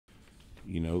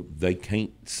they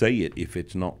can't say it if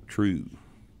it's not true.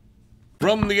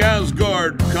 From the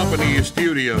Asgard Company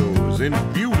Studios in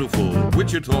beautiful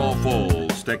Wichita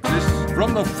Falls, Texas,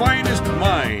 from the finest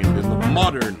mind in the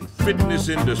modern fitness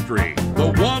industry,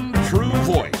 the one true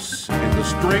voice in the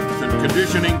strength and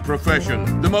conditioning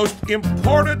profession, the most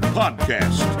important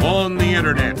podcast on the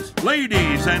internet.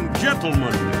 Ladies and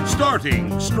gentlemen,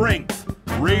 starting Strength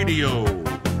Radio.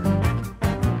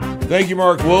 Thank you,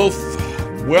 Mark Wolf.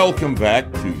 Welcome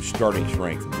back to Starting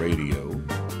Strength Radio.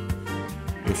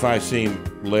 If I seem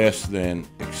less than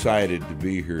excited to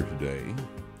be here today,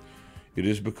 it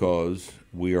is because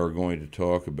we are going to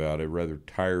talk about a rather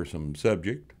tiresome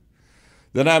subject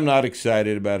that I'm not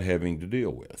excited about having to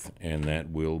deal with, and that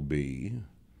will be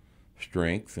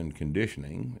strength and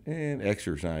conditioning and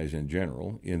exercise in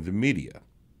general in the media.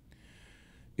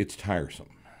 It's tiresome.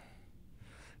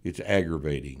 It's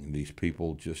aggravating. These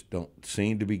people just don't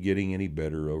seem to be getting any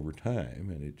better over time,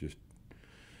 and it just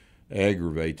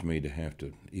aggravates me to have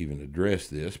to even address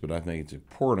this, but I think it's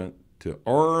important to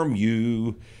arm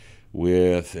you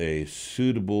with a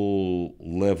suitable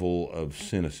level of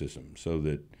cynicism so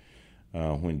that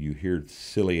when you hear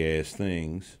silly-ass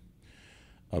things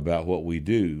about what we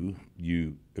do,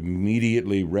 you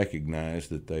immediately recognize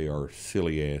that they are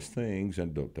silly-ass things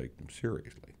and don't take them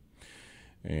seriously.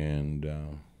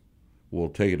 And will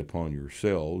take it upon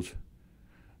yourselves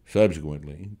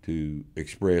subsequently to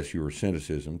express your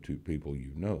cynicism to people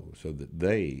you know so that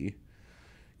they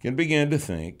can begin to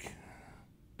think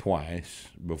twice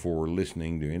before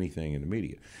listening to anything in the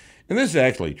media. And this is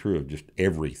actually true of just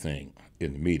everything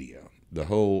in the media. The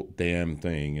whole damn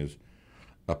thing is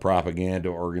a propaganda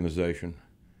organization,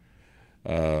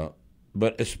 but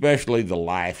especially the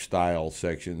lifestyle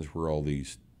sections where all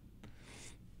these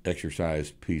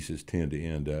exercise pieces tend to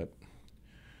end up.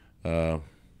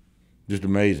 Just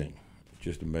amazing. It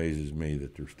just amazes me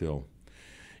that they're still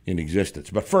in existence.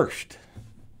 But first,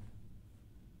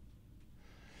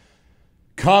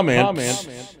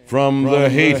 comments from the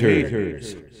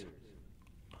haters.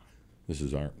 This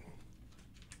is our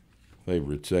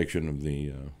favorite section of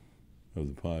the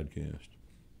podcast.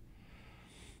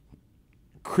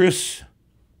 Chris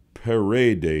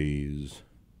Paredes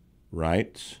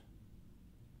writes,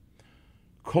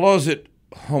 "Closet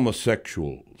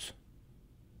homosexuals,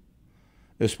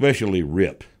 especially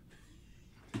Rip,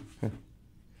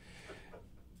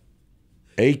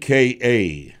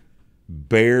 a.k.a.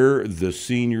 Bear the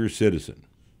Senior Citizen."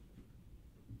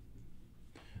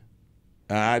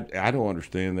 I don't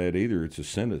understand that either. It's a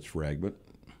sentence fragment.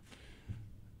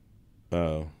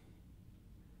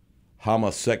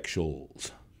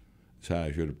 Homosexuals is how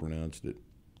I should have pronounced it.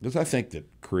 Because I think that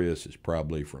Chris is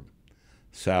probably from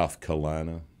South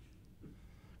Carolina.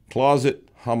 Closet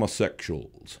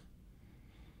homosexuals,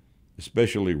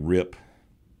 especially Rip,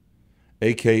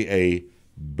 a.k.a.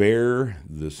 Bear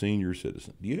the Senior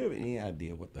Citizen. Do you have any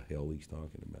idea what the hell he's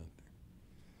talking about there?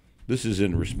 This is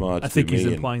in response to me. I think he's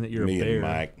implying that you're a bear. And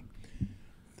Mike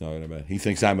talking about. He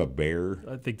thinks I'm a bear.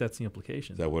 I think that's the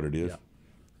implication. Is that what it is? Yeah.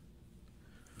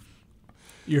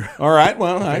 You're all right.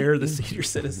 Well, Bear the Senior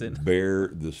Citizen. Bear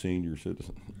the Senior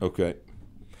Citizen. Okay.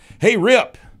 Hey,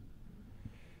 Rip.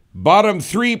 Bottom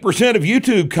 3% of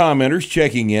YouTube commenters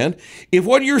checking in. If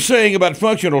what you're saying about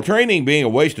functional training being a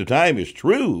waste of time is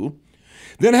true,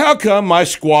 then how come my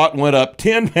squat went up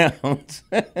 10 pounds,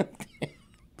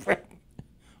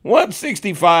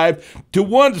 165 to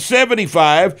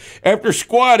 175 after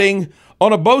squatting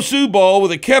on a Bosu ball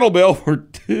with a kettlebell for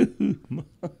 2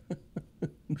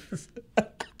 months?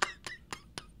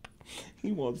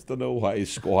 He wants to know why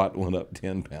his squat went up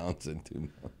 10 pounds in 2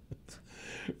 months.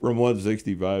 From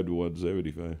 165 to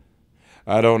 175.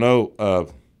 I don't know.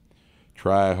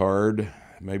 Try hard.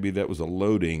 Maybe that was a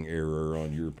loading error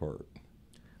on your part.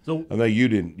 So I think you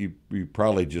didn't. You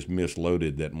probably just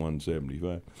misloaded that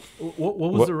 175. What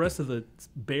was the rest of the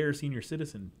Bear Senior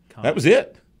Citizen comment? That was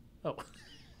it. Oh.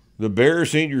 The Bear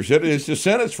Senior Citizen. It's a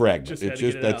sentence fragment. That's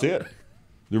it.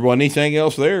 There wasn't anything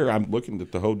else there. I'm looking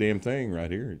at the whole damn thing right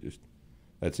here.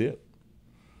 That's it.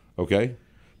 Okay.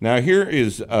 Now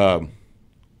here's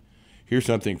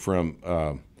something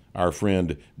from our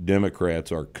friend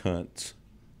Democrats are cunts.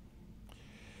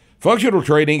 Functional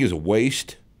training is a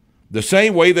waste, the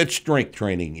same way that strength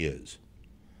training is.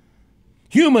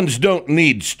 Humans don't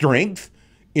need strength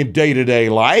in day-to-day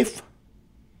life.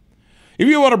 If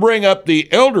you want to bring up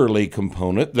the elderly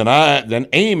component, then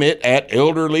aim it at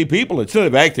elderly people instead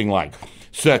of acting like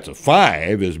sets of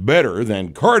 5 is better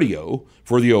than cardio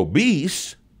for the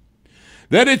obese,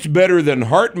 that it's better than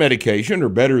heart medication or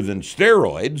better than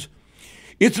steroids.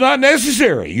 It's not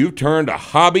necessary. You've turned a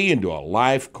hobby into a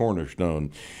life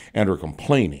cornerstone and are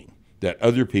complaining that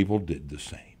other people did the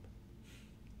same.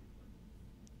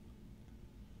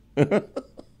 It's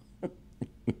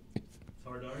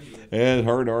hard to argue with. Yeah, it's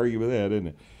hard to argue with that,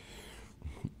 isn't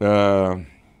it?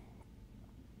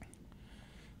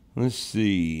 Let's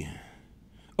see.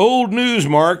 Old news,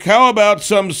 Mark. How about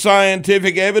some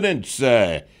scientific evidence?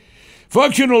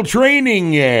 Functional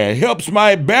training helps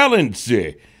my balance,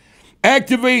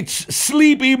 activates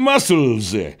sleepy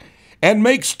muscles, and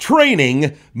makes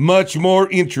training much more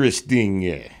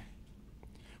interesting.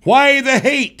 Why the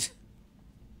hate?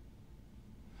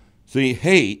 See,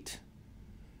 hate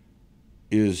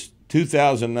is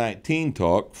 2019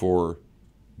 talk for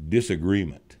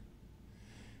disagreement.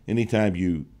 Anytime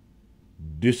you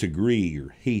disagree,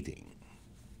 you're hating.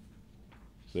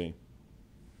 See?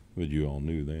 But you all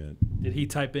knew that. Did he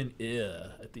type in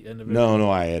at the end of it? No,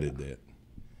 I added that.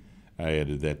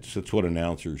 That's what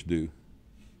announcers do.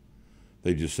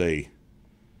 They just say,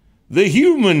 the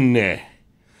human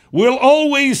will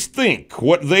always think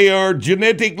what they are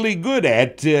genetically good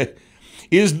at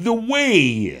is the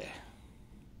way.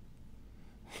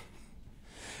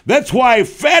 That's why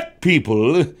fat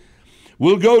people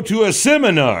will go to a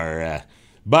seminar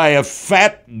by a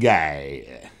fat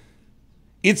guy.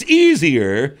 It's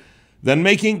easier than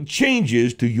making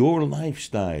changes to your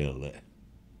lifestyle.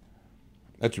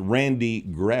 That's Randy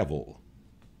Gravel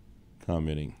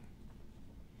commenting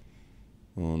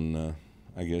on,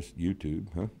 I guess, YouTube,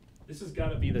 huh? This has got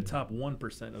to be the top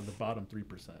 1% of the bottom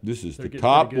 3%. This is the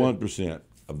top 1%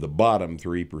 of the bottom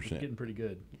 3%. Getting pretty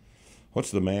good. What's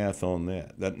the math on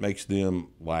that? That makes them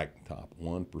like top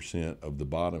 1% of the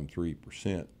bottom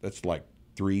 3%. That's like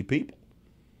 3 people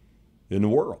in the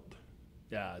world.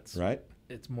 Yeah, it's right.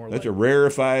 It's more. That's like, a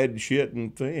rarefied shit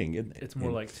and thing, isn't it? It's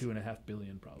more like 2.5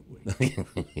 billion, probably.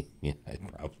 Yeah, it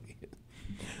probably is.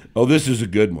 Oh, this is a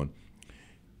good one.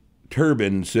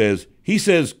 Turbin says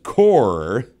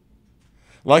core,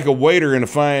 like a waiter in a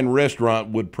fine restaurant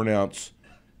would pronounce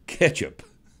ketchup.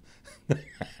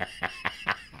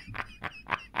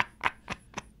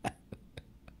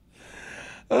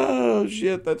 Oh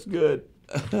shit, that's good.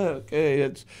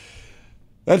 Okay,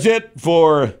 that's it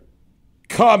for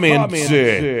comments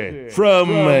from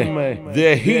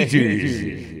the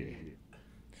haters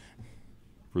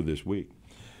for this week.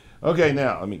 Okay,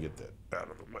 now let me get that out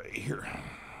of the way here.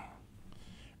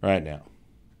 Right now,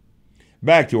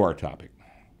 back to our topic.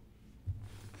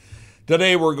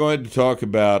 Today we're going to talk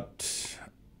about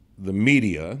the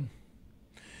media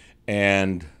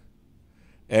and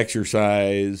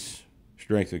exercise,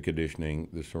 strength and conditioning,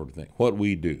 this sort of thing, what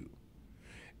we do.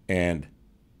 And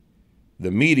the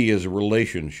media's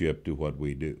relationship to what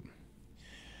we do.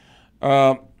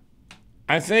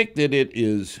 I think that it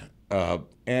is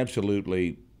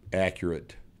absolutely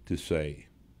accurate to say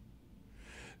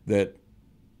that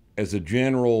as a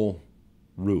general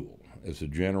rule, as a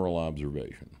general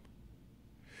observation,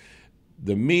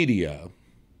 the media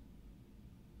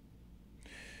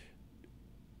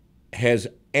has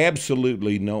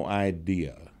absolutely no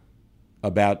idea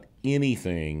about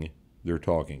anything they're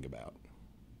talking about.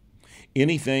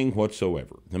 Anything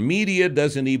whatsoever. The media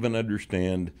doesn't even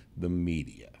understand the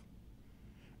media.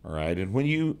 All right? And when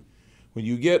you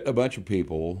get a bunch of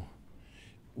people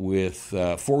with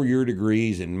 4-year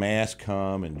degrees in mass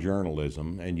comm and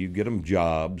journalism, and you get them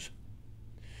jobs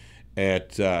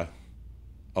at a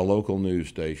local news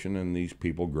station, and these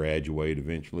people graduate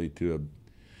eventually to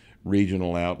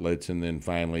regional outlets, and then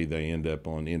finally they end up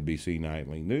on NBC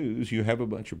Nightly News, you have a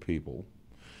bunch of people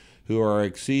who are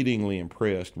exceedingly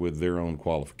impressed with their own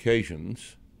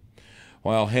qualifications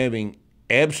while having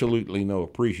absolutely no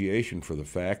appreciation for the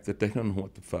fact that they don't know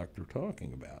what the fuck they're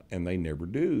talking about. And they never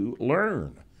do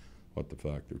learn what the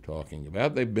fuck they're talking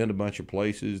about. They've been a bunch of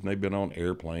places, and they've been on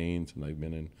airplanes, and they've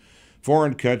been in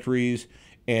foreign countries,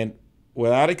 and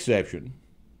without exception,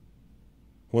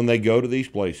 when they go to these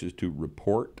places to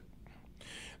report,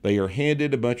 they are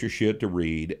handed a bunch of shit to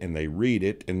read, and they read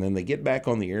it, and then they get back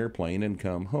on the airplane and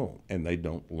come home, and they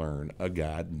don't learn a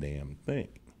goddamn thing.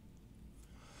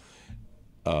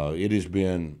 It has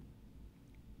been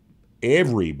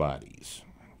everybody's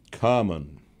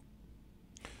common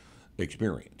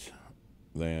experience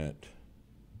that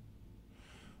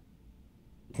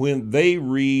when they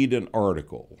read an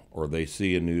article or they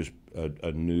see a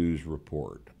news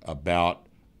report about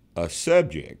a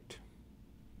subject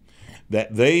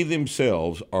that they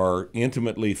themselves are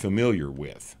intimately familiar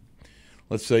with.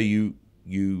 Let's say you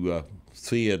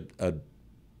see an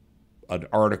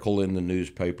article in the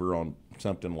newspaper on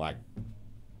something like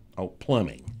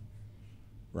plumbing,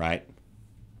 right?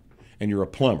 And you're a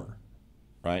plumber,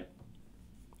 right?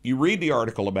 You read the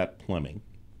article about plumbing,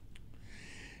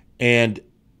 and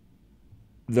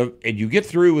you get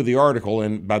through with the article,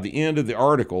 and by the end of the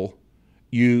article,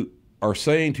 you are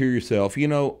saying to yourself, you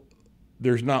know,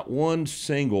 there's not one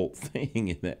single thing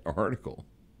in that article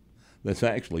that's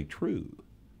actually true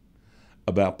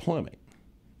about plumbing.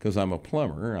 Because I'm a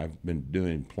plumber. I've been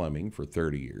doing plumbing for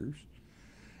 30 years.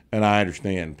 And I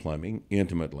understand plumbing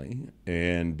intimately.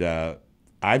 And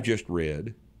I've just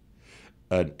read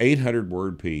an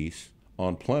 800-word piece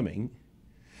on plumbing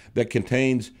that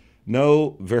contains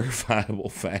no verifiable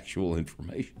factual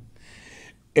information.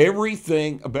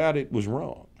 Everything about it was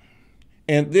wrong.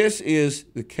 And this is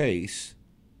the case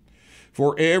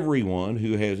for everyone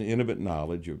who has intimate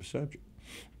knowledge of a subject.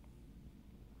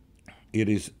 It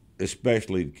is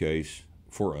especially the case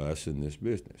for us in this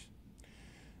business.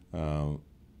 The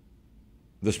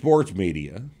sports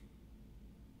media,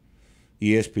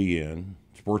 ESPN,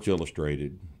 Sports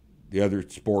Illustrated, the other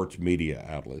sports media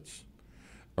outlets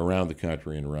around the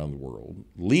country and around the world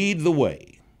lead the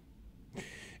way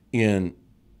in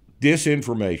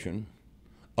disinformation,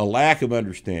 a lack of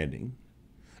understanding,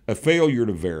 a failure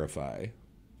to verify,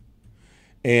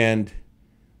 and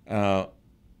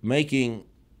making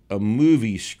a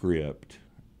movie script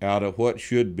out of what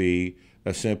should be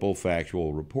a simple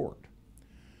factual report.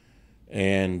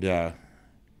 And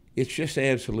it's just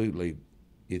absolutely,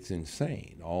 it's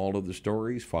insane. All of the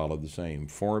stories follow the same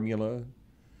formula.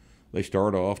 They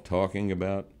start off talking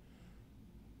about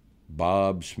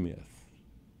Bob Smith,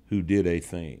 who did a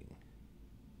thing.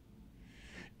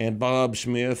 And Bob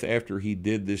Smith, after he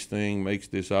did this thing, makes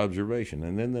this observation.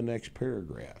 And then the next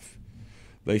paragraph,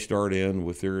 they start in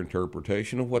with their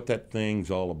interpretation of what that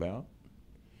thing's all about.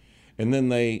 And then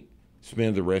they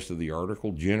spend the rest of the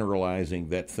article generalizing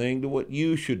that thing to what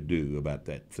you should do about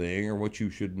that thing or what you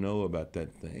should know about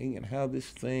that thing and how this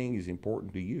thing is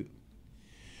important to you.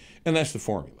 And that's the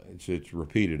formula. It's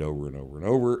repeated over and over and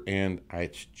over, and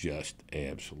it's just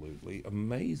absolutely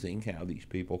amazing how these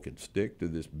people can stick to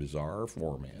this bizarre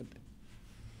format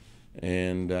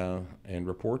and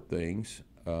report things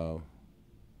that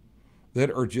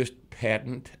are just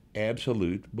patent,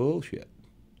 absolute bullshit.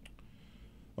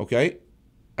 Okay?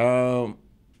 Now,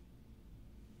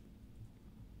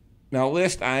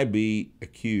 lest I be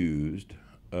accused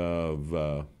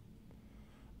of,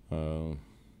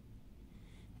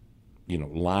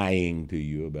 lying to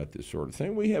you about this sort of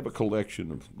thing, we have a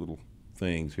collection of little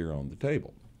things here on the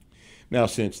table. Now,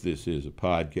 since this is a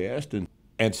podcast,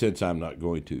 and since I'm not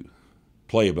going to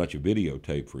play a bunch of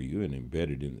videotape for you and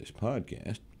embed it in this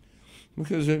podcast,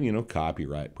 because of,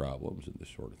 copyright problems and this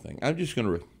sort of thing, I'm just going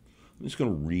to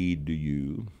read to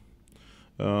you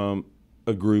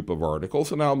a group of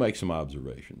articles, and I'll make some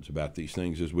observations about these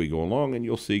things as we go along, and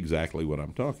you'll see exactly what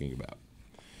I'm talking about.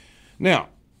 Now,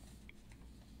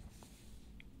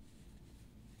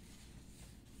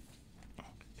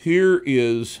 here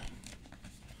is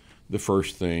the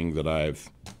first thing that I've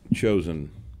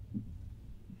chosen.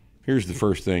 Here's the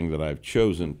first thing that I've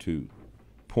chosen to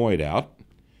point out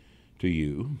to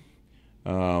you.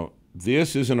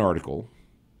 This is an article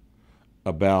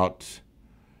about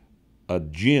a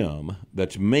gym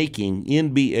that's making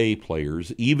NBA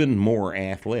players even more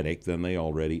athletic than they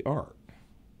already are.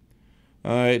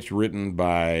 It's written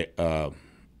by a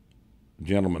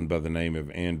gentleman by the name of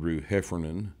Andrew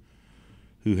Heffernan,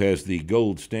 who has the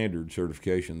gold standard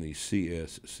certification, the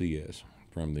CSCS,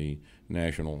 from the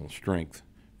National Strength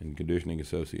and Conditioning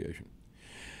Association.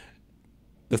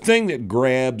 The thing that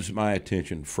grabs my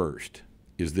attention first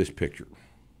is this picture.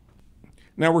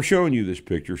 Now, we're showing you this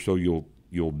picture so you'll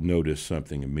notice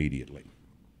something immediately.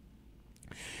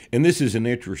 And this is an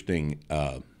interesting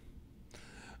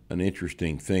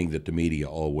thing that the media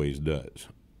always does.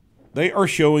 They are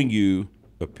showing you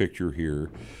a picture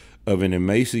here of an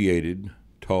emaciated,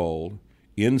 tall,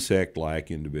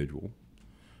 insect-like individual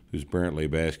who's apparently a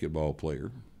basketball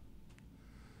player.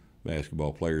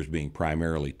 Basketball players being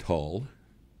primarily tall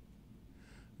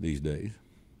these days.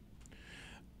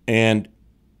 And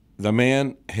the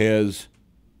man has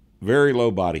very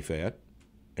low body fat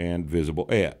and visible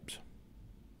abs.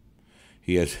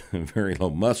 He has very low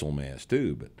muscle mass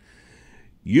too, but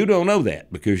you don't know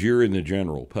that because you're in the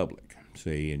general public,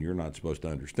 see, and you're not supposed to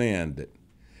understand that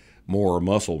more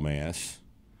muscle mass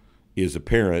is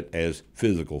apparent as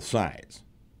physical size.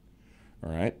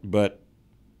 All right? But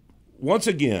once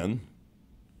again,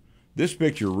 this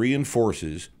picture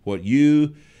reinforces what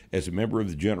you, as a member of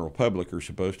the general public, are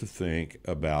supposed to think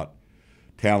about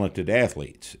talented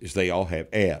athletes, is they all have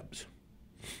abs.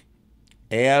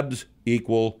 Abs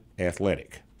equal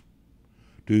athletic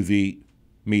to the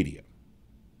media.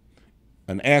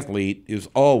 an athlete is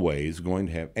always going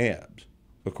to have abs,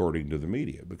 according to the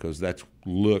media, because that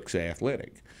looks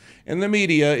athletic. And the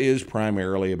media is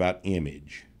primarily about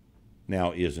image.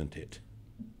 Now, isn't it?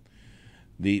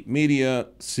 The media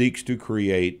seeks to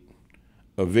create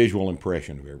a visual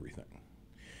impression of everything.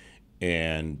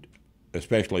 And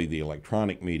especially the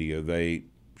electronic media, they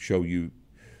show you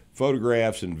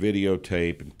photographs and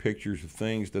videotape and pictures of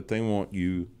things that they want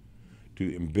you to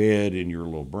embed in your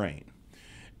little brain.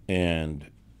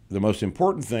 And the most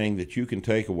important thing that you can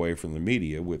take away from the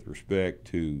media with respect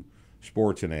to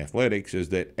sports and athletics is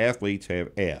that athletes have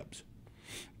abs.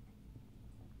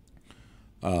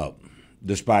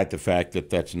 Despite the fact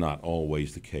that that's not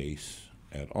always the case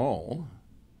at all.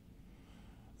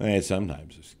 And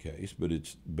sometimes it's the case, but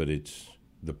it's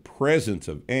the presence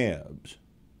of abs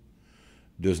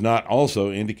does not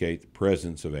also indicate the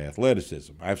presence of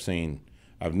athleticism. I've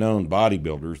known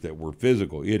bodybuilders that were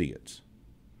physical idiots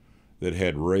that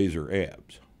had razor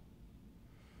abs,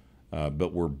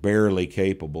 but were barely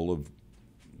capable of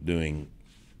doing,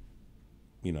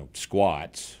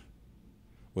 squats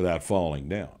without falling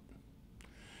down.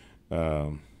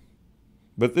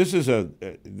 But this is a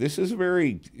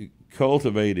very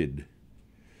cultivated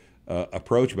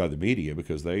approach by the media,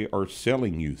 because they are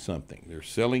selling you something. They're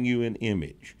selling you an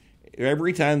image.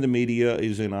 Every time the media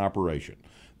is in operation,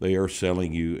 they are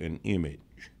selling you an image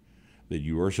that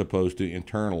you are supposed to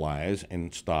internalize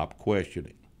and stop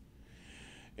questioning.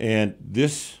 And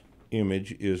this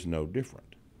image is no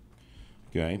different.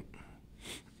 Okay?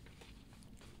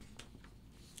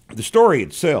 The story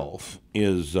itself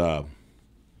is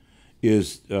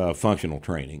functional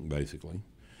training, basically.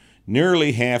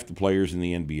 Nearly half the players in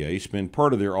the NBA spend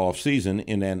part of their off-season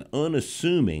in an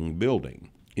unassuming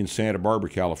building in Santa Barbara,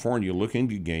 California, looking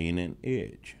to gain an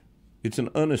edge. It's an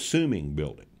unassuming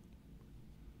building.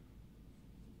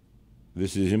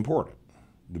 This is important.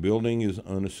 The building is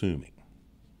unassuming.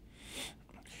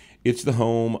 It's the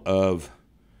home of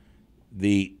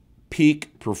the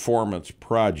Peak Performance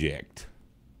Project,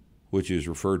 which is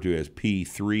referred to as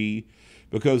P3,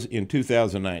 because in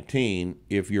 2019,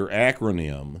 if your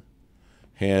acronym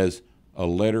has a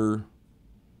letter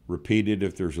repeated,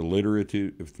 if there's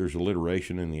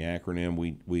alliteration in the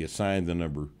acronym, we assign the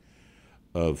number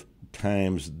of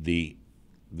times the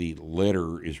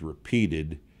letter is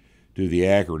repeated to the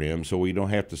acronym, so we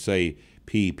don't have to say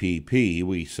PPP,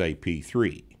 we say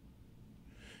P3.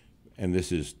 And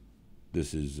this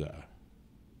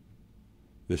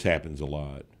happens a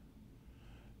lot.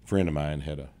 A friend of mine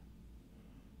had a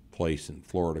place in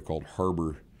Florida called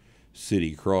Harbor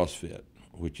City CrossFit,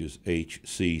 which is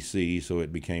HCC, so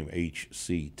it became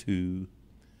HC2,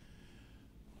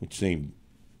 which seemed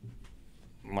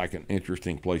like an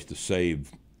interesting place to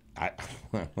save.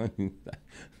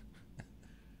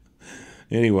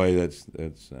 Anyway, that's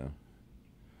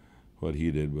what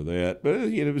he did with that. But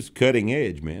it was cutting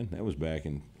edge, man. That was back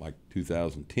in like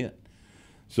 2010.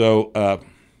 So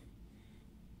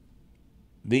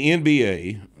the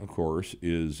NBA, of course,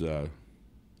 is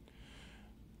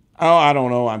I don't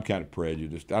know. I'm kind of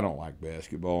prejudiced. I don't like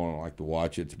basketball. I don't like to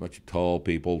watch it. It's a bunch of tall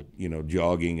people,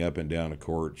 jogging up and down a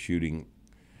court, shooting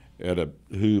at a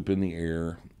hoop in the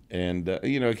air. And,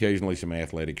 occasionally some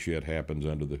athletic shit happens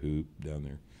under the hoop down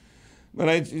there. But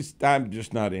I'm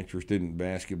just not interested in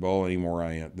basketball any more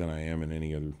than I am in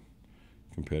any other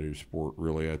competitive sport,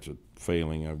 really. That's a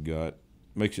failing I've got.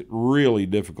 Makes it really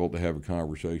difficult to have a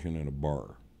conversation in a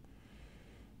bar,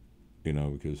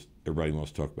 because everybody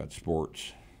wants to talk about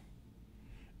sports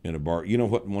in a bar. You know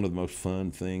what one of the most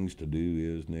fun things to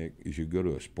do is, Nick, is you go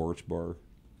to a sports bar.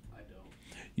 I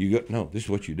don't. No, this is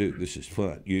what you do. This is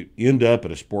fun. You end up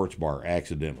at a sports bar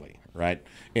accidentally, right?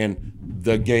 And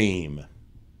the game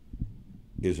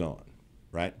is on,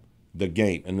 right? The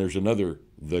game. And there's another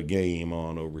the game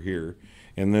on over here.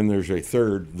 And then there's a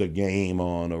third the game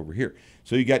on over here.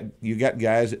 So you got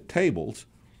guys at tables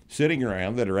sitting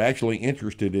around that are actually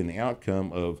interested in the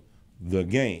outcome of the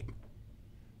game,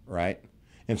 right?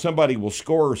 And somebody will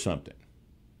score something,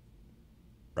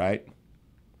 right?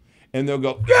 And they'll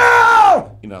go, yeah!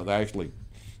 They actually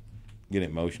get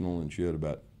emotional and shit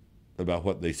about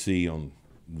what they see on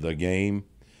the game.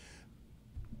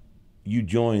 You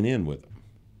join in with them.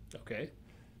 Okay.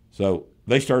 So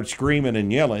they start screaming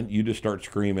and yelling. You just start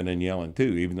screaming and yelling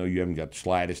too, even though you haven't got the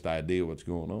slightest idea what's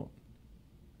going on.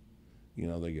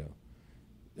 They go.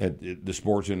 The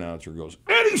sports announcer goes,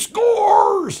 Eddie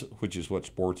scores! Which is what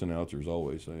sports announcers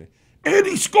always say.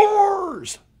 Eddie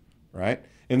scores! Right?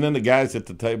 And then the guys at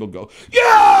the table go,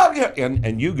 yeah!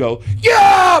 And you go,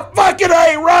 yeah! Fucking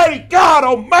A, righty! God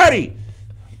almighty!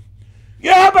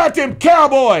 Yeah, how about them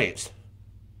Cowboys?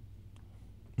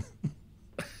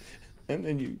 and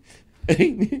then you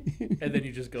And then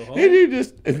you just go home. and you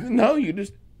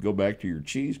just go back to your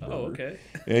cheeseburger. Oh, okay.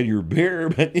 And your beer,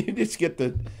 but you just get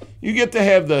to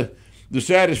have the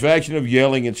satisfaction of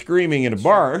yelling and screaming in a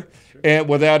bar, and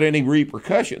without any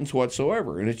repercussions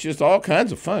whatsoever. And it's just all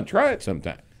kinds of fun. Try it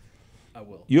sometime. I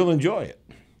will. You'll enjoy it.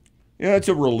 It's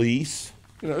a release.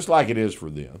 It's like it is for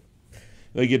them.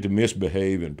 They get to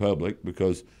misbehave in public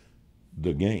because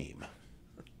the game,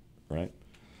 right?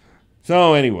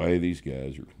 So anyway, these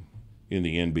guys are in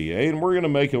the NBA, and we're going to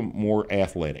make them more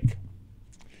athletic.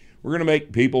 We're going to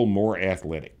make people more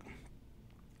athletic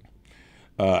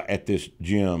at this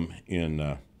gym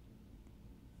in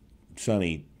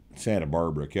sunny Santa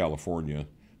Barbara, California,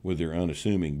 with their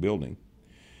unassuming building.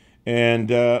 And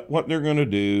what they're going to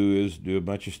do is do a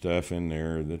bunch of stuff in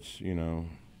there that's, they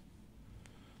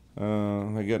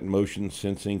got motion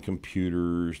sensing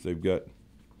computers. They've got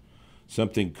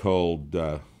something called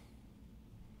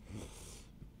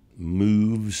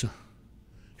moves.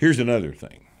 Here's another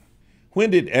thing.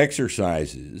 When did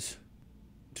exercises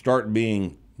start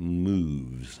being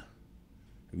moves?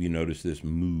 Have you noticed this?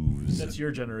 Moves. That's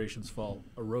your generation's fault.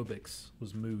 Aerobics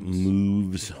was moves.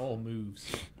 Moves. It's all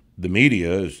moves. The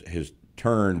media has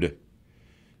turned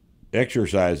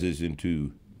exercises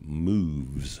into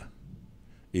moves.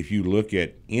 If you look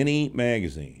at any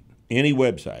magazine, any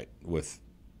website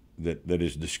that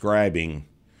is describing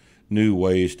new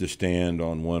ways to stand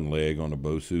on one leg on a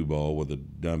Bosu ball with a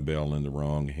dumbbell in the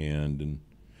wrong hand and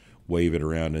wave it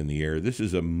around in the air, this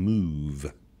is a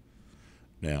move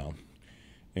now.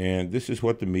 And this is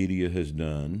what the media has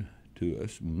done to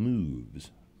us,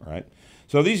 moves, right?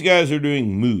 So these guys are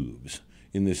doing moves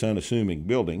in this unassuming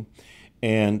building,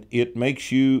 and it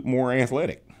makes you more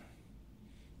athletic.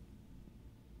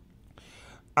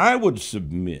 I would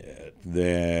submit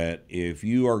that if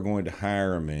you are going to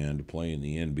hire a man to play in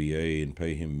the NBA and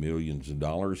pay him millions of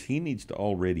dollars, he needs to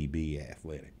already be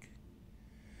athletic.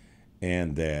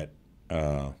 And that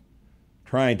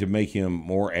trying to make him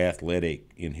more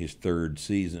athletic in his third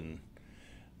season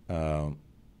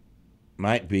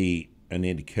might be an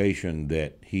indication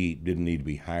that he didn't need to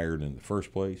be hired in the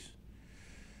first place.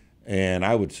 And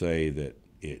I would say that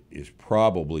it is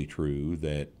probably true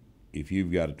that if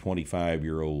you've got a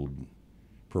 25-year-old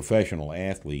professional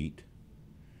athlete,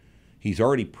 he's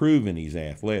already proven he's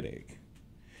athletic.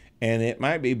 And it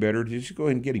might be better to just go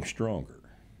ahead and get him stronger,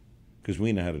 because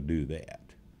we know how to do that.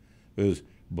 Because,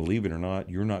 believe it or not,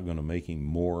 you're not going to make him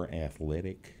more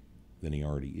athletic than he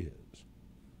already is.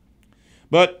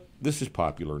 But this is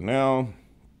popular now.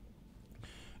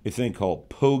 A thing called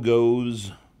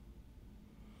pogos.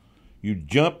 You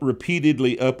jump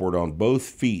repeatedly upward on both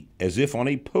feet as if on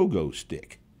a pogo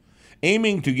stick,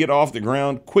 aiming to get off the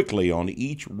ground quickly on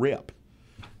each rep.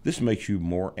 This makes you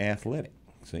more athletic,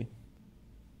 see?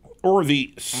 Or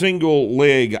the single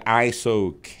leg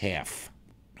iso calf.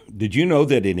 Did you know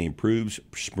that it improves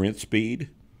sprint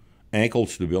speed, ankle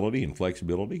stability, and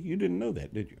flexibility? You didn't know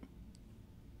that, did you?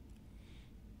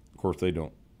 Of course, they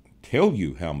don't tell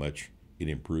you how much it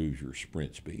improves your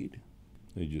sprint speed.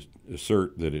 They just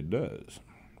assert that it does.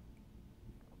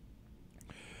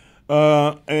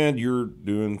 And you're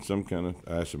doing some kind of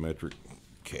isometric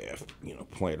calf,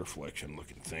 plantar flexion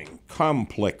looking thing.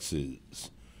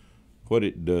 Complexes. What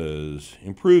it does,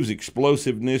 improves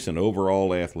explosiveness and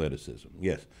overall athleticism.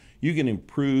 Yes, you can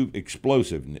improve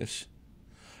explosiveness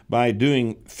by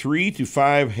doing 3 to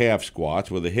 5 half squats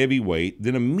with a heavy weight,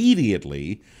 then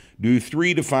immediately do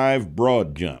 3 to 5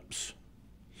 broad jumps.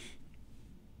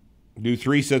 Do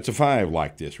 3 sets of 5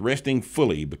 like this, resting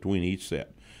fully between each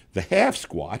set. The half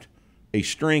squat, a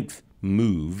strength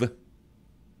move,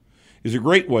 is a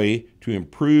great way to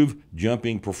improve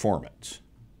jumping performance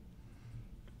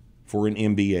for an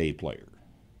NBA player.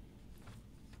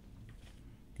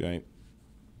 Okay?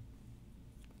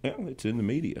 Well, it's in the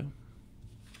media.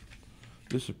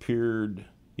 This appeared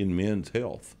in Men's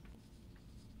Health.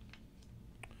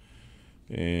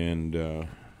 And,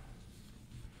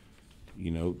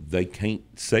 they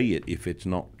can't say it if it's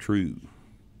not true.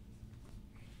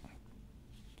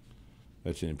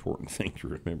 That's an important thing to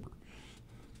remember.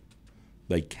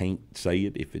 They can't say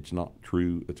it if it's not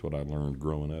true. That's what I learned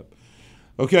growing up.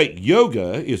 Okay,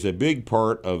 yoga is a big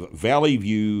part of Valley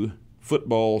View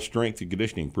football strength and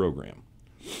conditioning program.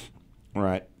 All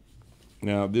right.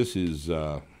 Now, this is,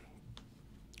 for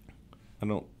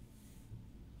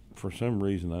some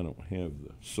reason, I don't have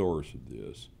the source of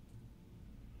this.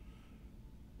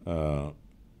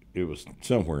 It was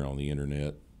somewhere on the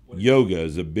internet. Yoga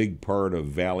is a big part of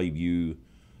Valley View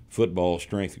football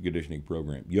strength and conditioning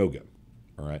program. Yoga.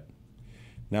 All right.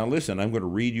 Now, listen, I'm going to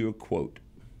read you a quote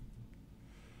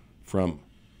from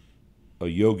a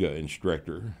yoga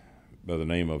instructor by the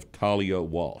name of Talia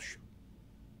Walsh.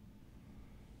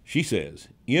 She says,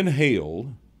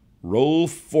 inhale, roll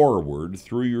forward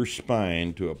through your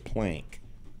spine to a plank.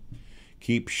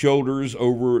 Keep shoulders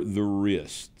over the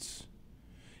wrists.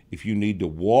 If you need to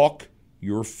walk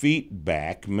your feet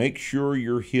back, make sure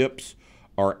your hips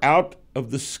are out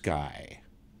of the sky,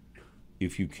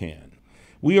 if you can.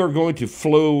 We are going to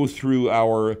flow through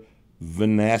our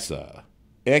Vinyasa.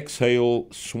 Exhale,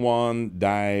 swan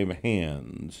dive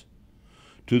hands.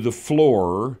 To the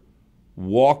floor,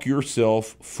 walk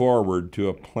yourself forward to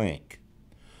a plank.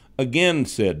 Again,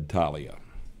 said Talia.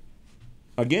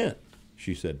 Again,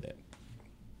 she said that.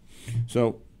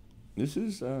 So, this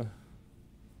is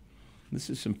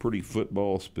some pretty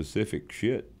football-specific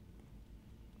shit.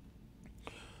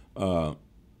 The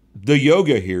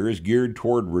yoga here is geared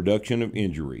toward reduction of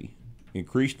injury,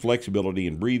 increased flexibility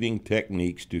and breathing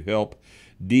techniques to help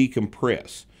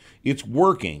decompress. It's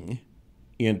working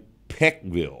in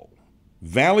Peckville.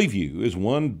 Valley View has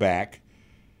won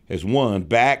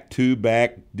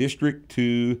back-to-back District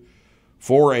 2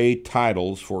 4A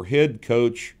titles for head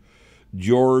coach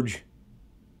George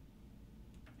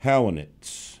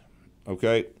Howanitz.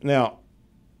 Okay, now,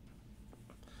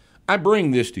 I bring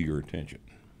this to your attention,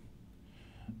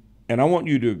 and I want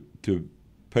you to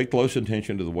pay close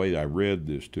attention to the way I read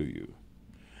this to you.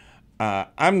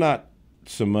 I'm not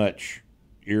so much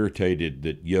irritated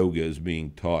that yoga is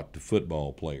being taught to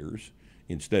football players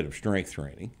instead of strength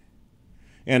training.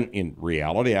 And in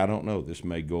reality, I don't know. This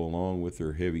may go along with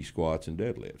their heavy squats and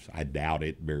deadlifts. I doubt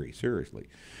it very seriously.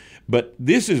 But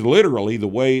this is literally the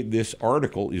way this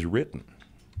article is written.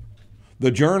 The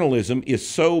journalism is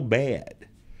so bad.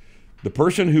 The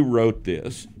person who wrote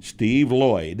this, Steve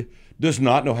Lloyd, does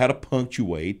not know how to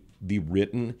punctuate the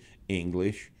written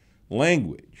English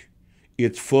language.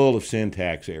 It's full of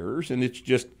syntax errors, and it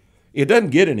doesn't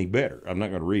get any better. I'm not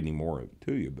going to read any more of it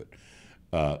to you, but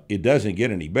it doesn't get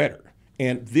any better.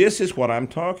 And this is what I'm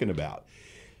talking about.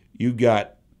 You've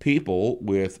got people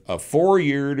with a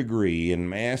 4-year degree in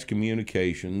mass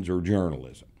communications or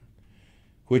journalism,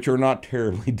 which are not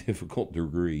terribly difficult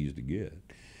degrees to get.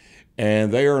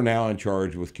 And they are now in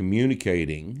charge with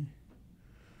communicating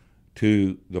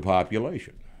to the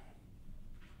population.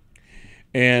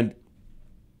 And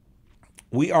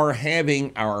we are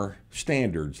having our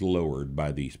standards lowered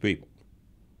by these people.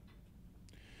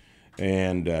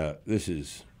 And this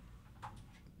is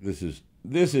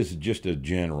just a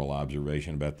general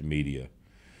observation about the media.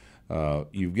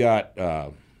 You've got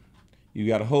a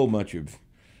whole bunch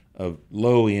of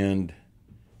low-end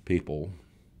people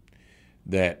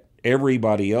that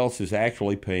everybody else is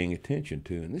actually paying attention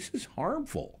to, and this is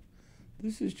harmful.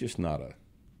 This is just not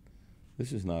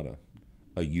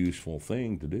a useful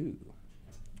thing to do.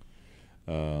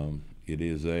 It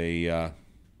is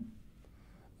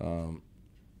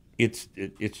it's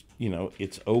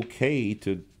okay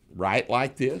to write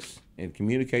like this and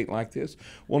communicate like this.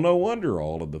 Well, no wonder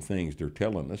all of the things they're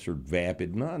telling us are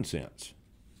vapid nonsense,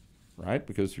 right?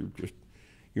 Because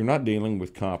you're not dealing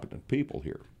with competent people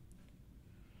here.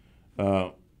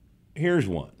 Here's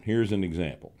one. Here's an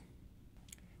example.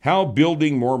 How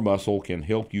building more muscle can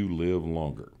help you live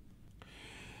longer.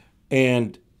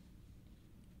 And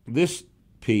this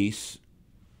piece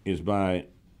is by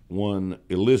one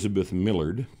Elizabeth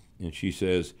Millard, and she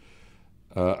says,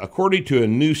 according to a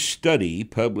new study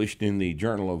published in the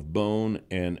Journal of Bone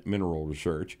and Mineral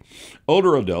Research,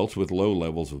 older adults with low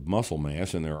levels of muscle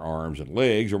mass in their arms and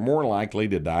legs are more likely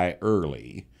to die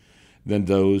early than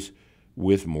those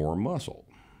with more muscle.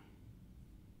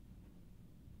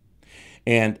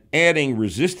 And adding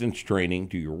resistance training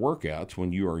to your workouts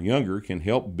when you are younger can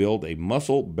help build a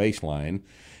muscle baseline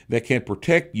that can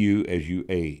protect you as you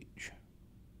age.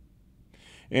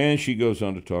 And she goes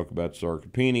on to talk about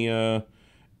sarcopenia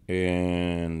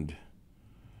and,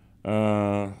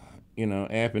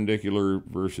 appendicular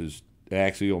versus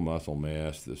axial muscle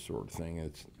mass, this sort of thing.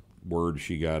 It's words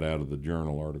she got out of the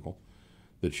journal article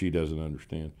that she doesn't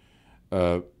understand.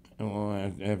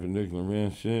 Appendicular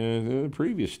mass,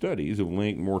 previous studies have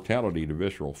linked mortality to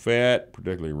visceral fat,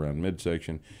 particularly around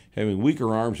midsection. Having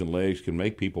weaker arms and legs can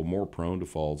make people more prone to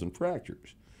falls and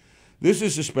fractures. This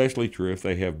is especially true if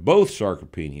they have both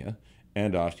sarcopenia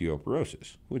and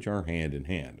osteoporosis, which are hand in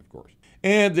hand, of course.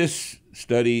 And this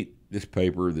study, this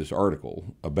paper, this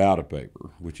article about a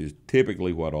paper, which is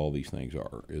typically what all these things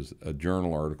are, is a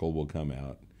journal article will come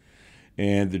out,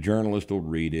 and the journalist will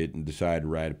read it and decide to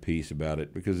write a piece about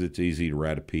it because it's easy to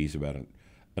write a piece about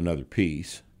another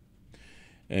piece,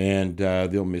 and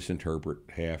they'll misinterpret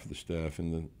half of the stuff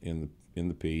in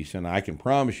the piece. And I can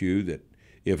promise you that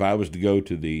if I was to go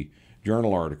to the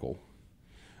journal article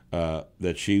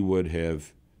that she would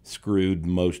have screwed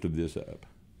most of this up.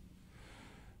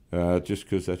 Just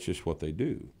because that's just what they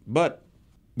do. But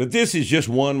this is just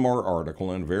one more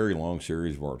article in a very long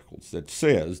series of articles that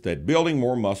says that building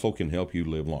more muscle can help you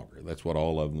live longer. That's what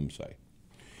all of them say.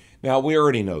 Now, we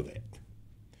already know that.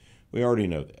 We already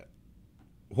know that.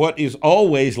 What is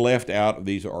always left out of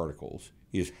these articles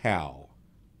is how.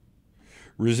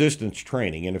 Resistance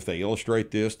training, and if they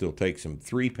illustrate this, they'll take some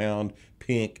 3-pound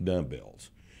pink dumbbells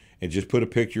and just put a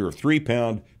picture of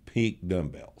 3-pound pink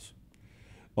dumbbells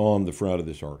on the front of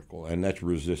this article, and that's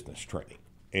resistance training.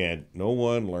 And no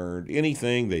one learned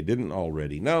anything they didn't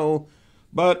already know,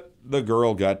 but the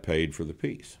girl got paid for the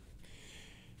piece.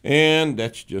 And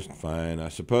that's just fine, I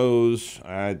suppose.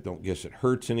 I don't guess it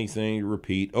hurts anything to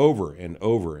repeat over and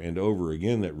over and over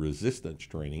again that resistance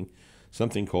training,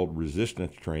 something called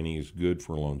resistance training, is good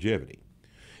for longevity.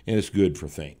 And it's good for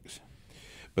things.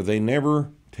 But they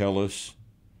never tell us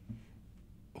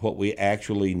what we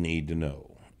actually need to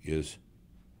know is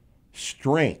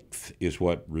strength is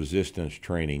what resistance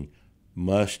training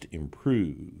must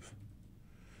improve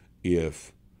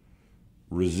if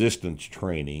resistance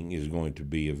training is going to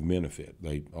be of benefit.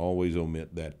 They always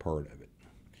omit that part of it.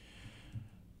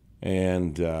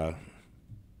 And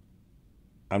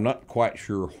I'm not quite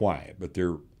sure why, but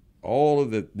they're all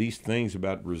of these things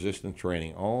about resistance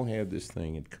training all have this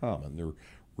thing in common. They're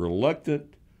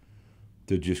reluctant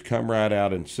to just come right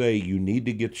out and say you need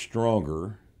to get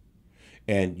stronger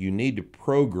and you need to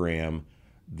program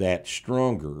that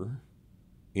stronger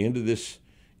into this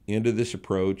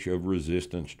approach of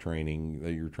resistance training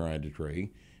that you're trying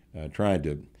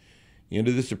to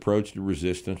into this approach to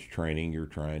resistance training you're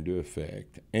trying to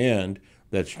affect. And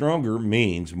that stronger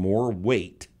means more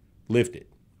weight lifted.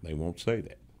 They won't say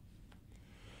that.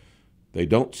 They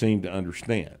don't seem to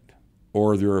understand,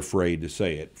 or they're afraid to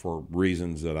say it for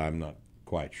reasons that I'm not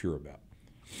quite sure about.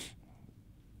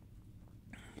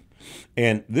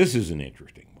 And this is an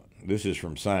interesting one. This is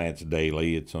from Science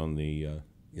Daily. It's on the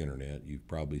internet. You've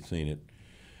probably seen it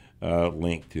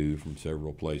linked to from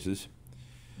several places.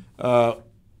 And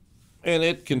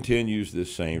it continues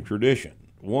this same tradition.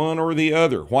 One or the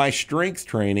other. Why strength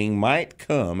training might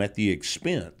come at the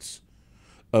expense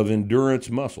of endurance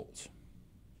muscles.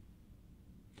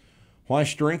 Why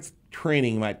strength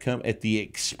training might come at the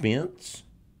expense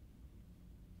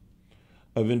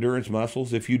of endurance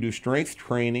muscles. If you do strength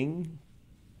training,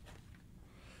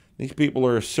 these people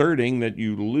are asserting that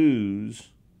you lose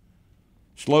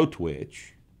slow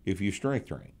twitch if you strength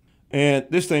train. And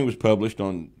this thing was published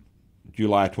on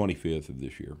July 25th of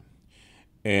this year.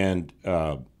 And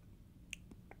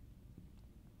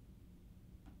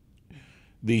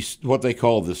what they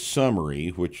call the summary,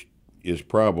 which is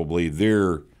probably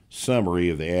their summary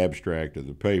of the abstract of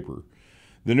the paper,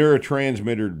 the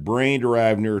neurotransmitter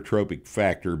brain-derived neurotropic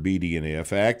factor,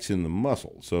 BDNF, acts in the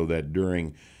muscle so that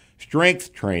during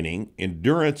strength training,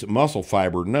 endurance muscle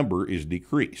fiber number is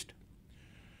decreased.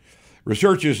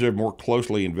 Researchers have more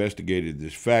closely investigated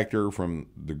this factor from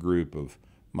the group of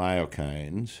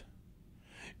myokines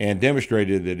and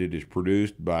demonstrated that it is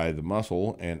produced by the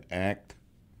muscle and acts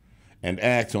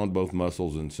on both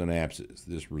muscles and synapses.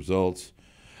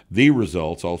 The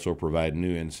results also provide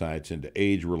new insights into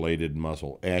age-related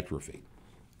muscle atrophy.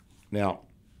 Now,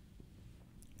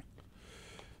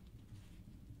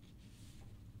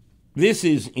 this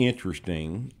is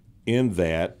interesting in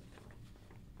that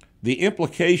the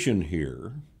implication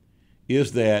here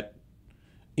is that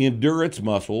endurance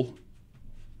muscle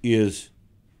is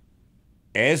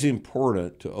as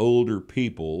important to older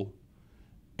people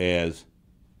as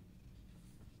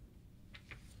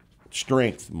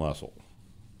strength muscle.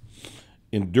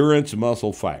 Endurance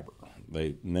muscle fiber.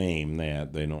 They name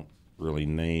that. They don't really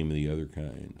name the other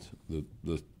kinds.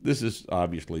 This is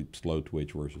obviously slow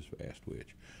twitch versus fast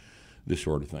twitch, this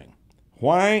sort of thing.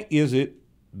 Why is it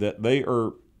that they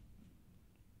are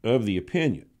of the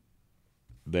opinion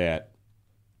that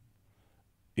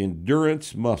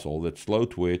endurance muscle, that slow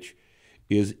twitch,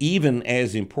 is even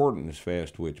as important as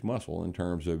fast twitch muscle in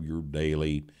terms of your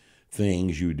daily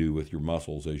things you do with your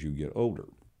muscles as you get older?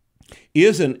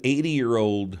 Is an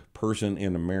 80-year-old person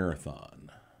in a marathon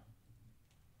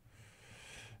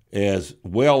as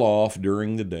well off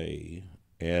during the day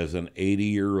as an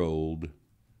 80-year-old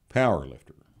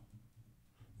powerlifter?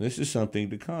 This is something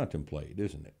to contemplate,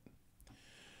 isn't it?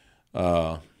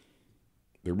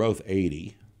 They're both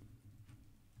 80.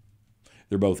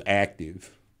 They're both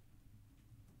active.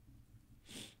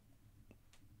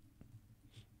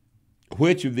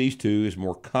 Which of these two is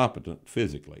more competent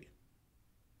physically?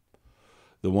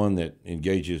 The one that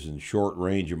engages in short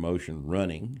range of motion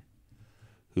running,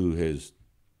 who has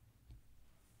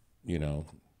you know,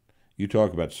 you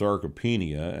talk about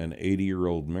sarcopenia, an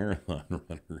 80-year-old marathon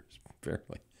runner is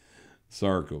fairly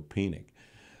sarcopenic.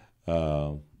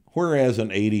 Whereas an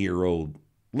 80-year-old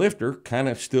lifter kind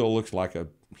of still looks like a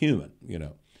human, you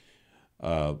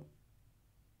know.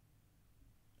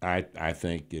 I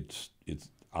think it's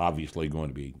obviously going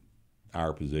to be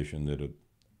our position that an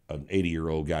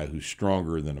 80-year-old guy who's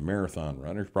stronger than a marathon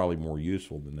runner is probably more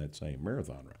useful than that same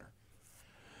marathon runner.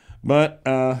 But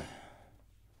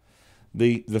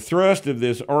the thrust of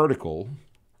this article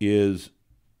is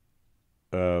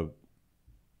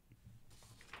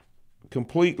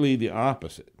completely the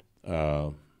opposite.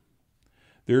 They're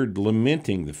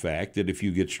lamenting the fact that if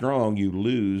you get strong, you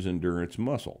lose endurance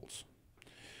muscles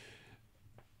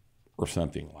or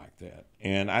something like that.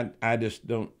 And I just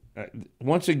don't,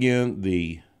 once again,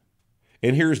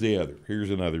 and here's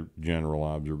another general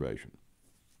observation.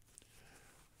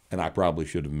 And I probably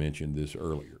should have mentioned this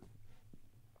earlier.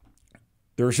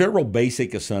 There are several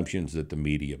basic assumptions that the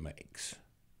media makes.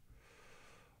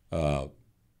 Abs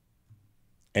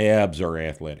are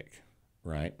athletic,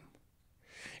 right?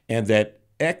 And that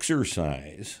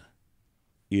exercise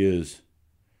is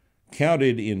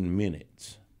counted in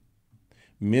minutes.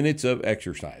 Minutes of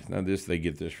exercise. Now, they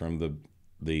get this from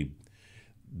the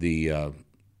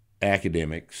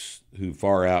academics who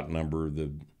far outnumber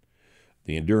the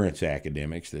endurance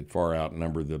academics that far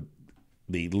outnumber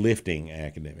the lifting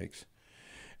academics.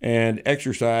 And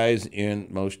exercise in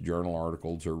most journal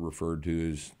articles are referred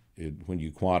to as, when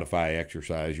you quantify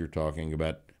exercise, you're talking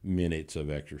about minutes of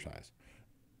exercise.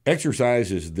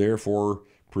 Exercise is therefore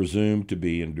presumed to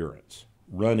be endurance.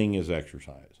 Running is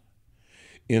exercise.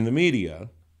 In the media,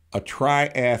 a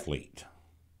triathlete,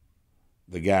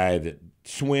 the guy that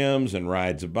swims and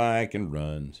rides a bike and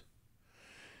runs,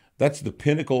 that's the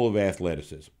pinnacle of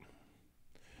athleticism.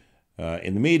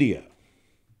 In the media,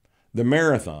 the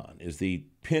marathon is the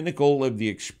pinnacle of the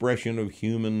expression of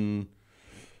human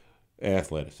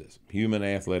athleticism, human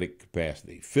athletic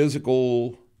capacity.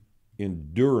 Physical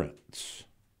endurance,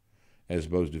 as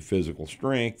opposed to physical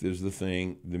strength, is the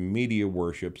thing the media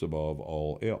worships above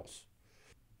all else.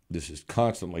 This is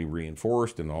constantly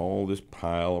reinforced in all this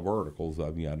pile of articles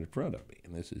I've got in front of me.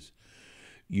 And this is,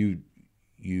 you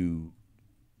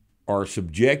are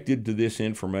subjected to this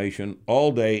information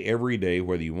all day, every day,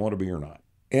 whether you want to be or not.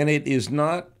 And it is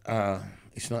not,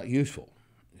 it's not useful.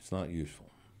 It's not useful.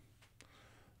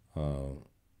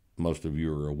 Most of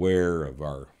you are aware of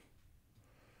our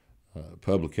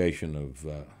publication of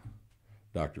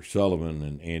Dr. Sullivan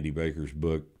and Andy Baker's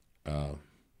book,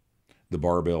 The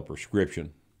Barbell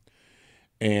Prescription.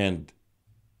 And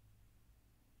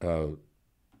Dr.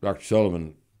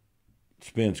 Sullivan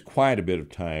spends quite a bit of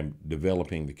time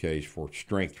developing the case for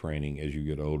strength training as you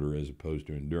get older as opposed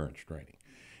to endurance training.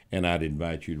 And I'd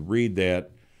invite you to read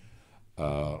that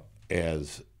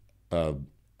as a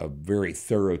very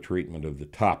thorough treatment of the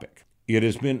topic. It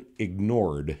has been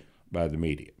ignored by the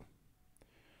media.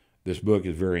 This book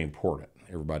is very important.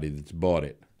 Everybody that's bought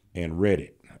it and read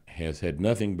it has had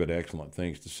nothing but excellent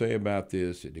things to say about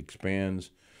this. It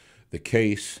expands the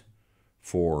case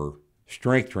for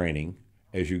strength training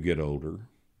as you get older.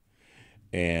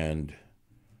 And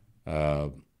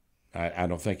I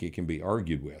don't think it can be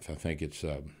argued with. I think it's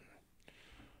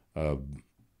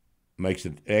makes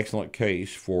an excellent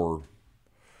case for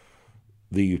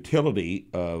the utility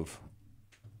of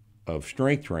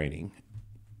strength training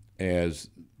as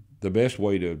the best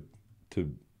way to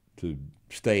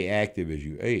stay active as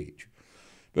you age,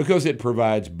 because it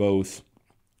provides both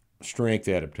strength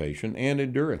adaptation and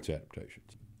endurance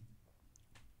adaptations.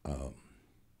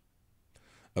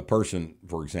 A person,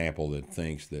 for example, that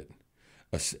thinks that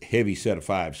a heavy set of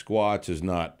 5 squats is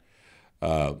not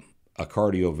a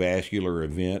cardiovascular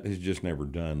event has just never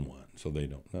done one, so they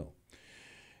don't know.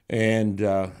 And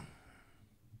the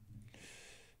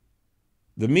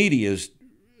media's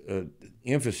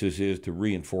emphasis is to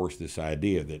reinforce this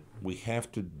idea that we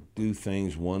have to do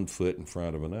things one foot in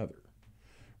front of another.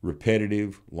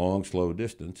 Repetitive, long, slow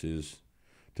distance is,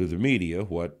 to the media,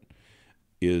 what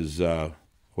is the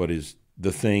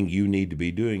thing you need to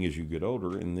be doing as you get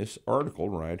older. And this article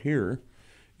right here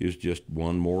is just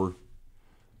one more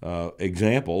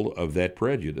example of that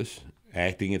prejudice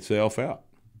acting itself out.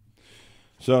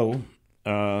 So,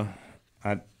 and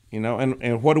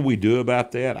what do we do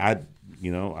about that? I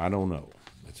don't know.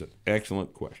 That's an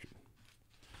excellent question.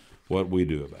 What we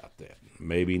do about that?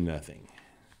 Maybe nothing.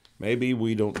 Maybe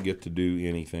we don't get to do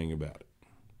anything about it.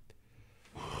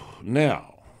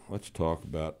 Now, let's talk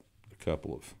about a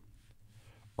couple of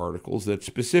articles that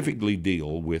specifically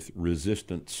deal with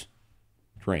resistance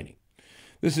training.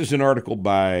 This is an article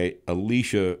by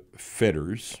Alicia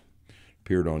Fetters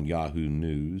appeared on Yahoo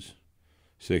News,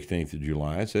 16th of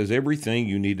July. It says everything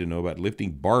you need to know about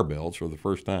lifting barbells for the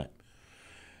first time.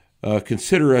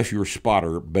 Consider us your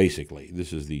spotter, basically.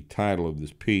 This is the title of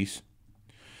this piece.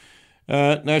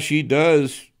 Now, she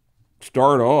does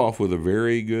start off with a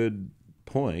very good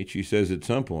point. She says at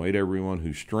some point, everyone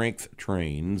who strength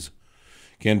trains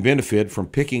can benefit from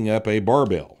picking up a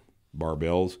barbell.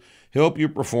 Barbells help you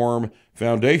perform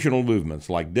foundational movements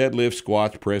like deadlifts,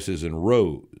 squats, presses, and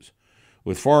rows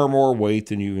with far more weight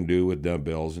than you can do with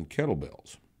dumbbells and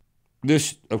kettlebells.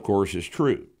 This, of course, is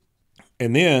true.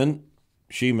 And then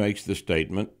she makes the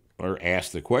statement, or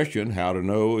asks the question, how to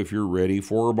know if you're ready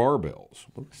for barbells.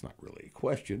 Well, that's not really a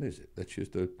question, is it? That's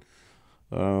just a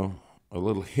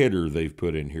little header they've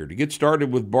put in here. To get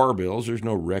started with barbells, there's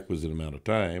no requisite amount of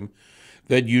time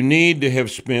that you need to have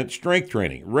spent strength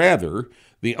training. Rather,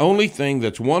 the only thing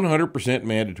that's 100%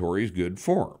 mandatory is good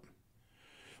form.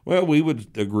 Well, we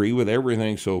would agree with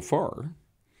everything so far.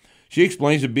 She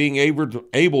explains that being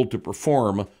able to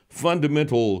perform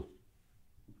fundamental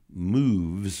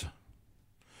moves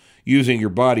using your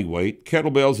body weight,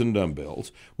 kettlebells and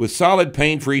dumbbells, with solid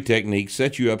pain-free techniques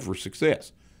sets you up for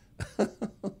success.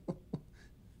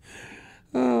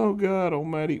 Oh, God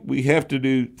almighty. We have to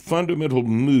do fundamental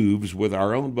moves with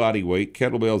our own body weight,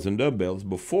 kettlebells and dumbbells,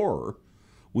 before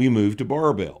we move to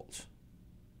barbells.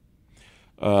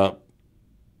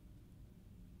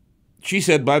 She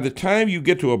said, by the time you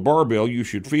get to a barbell, you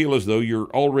should feel as though you're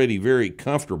already very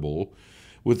comfortable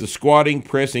with the squatting,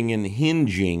 pressing, and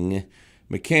hinging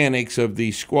mechanics of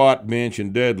the squat, bench,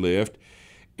 and deadlift,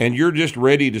 and you're just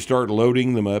ready to start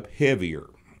loading them up heavier.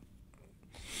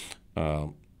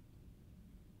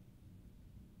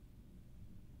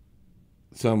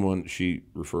 Someone she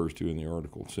refers to in the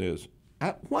article says,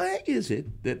 why is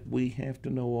it that we have to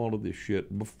know all of this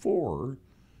shit before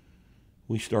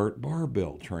we start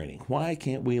barbell training? Why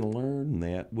can't we learn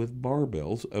that with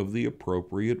barbells of the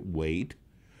appropriate weight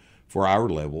for our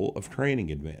level of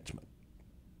training advancement?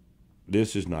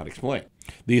 This is not explained.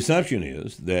 The assumption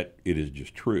is that it is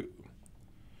just true.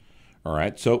 All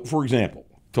right, so for example,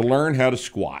 to learn how to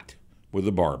squat with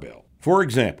a barbell, for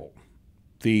example,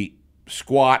 the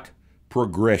squat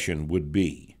progression would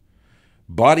be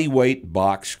body weight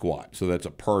box squat, so that's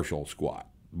a partial squat,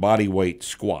 body weight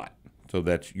squat, so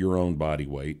that's your own body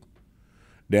weight,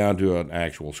 down to an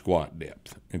actual squat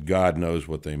depth, and God knows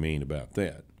what they mean about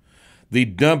that. The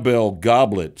dumbbell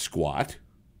goblet squat,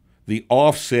 the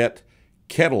offset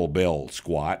kettlebell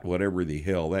squat, whatever the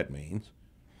hell that means,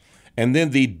 and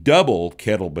then the double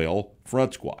kettlebell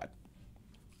front squat.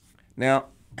 Now,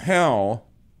 how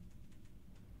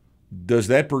does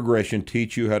that progression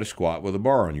teach you how to squat with a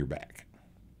bar on your back?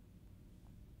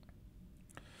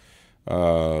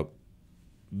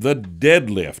 The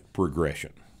deadlift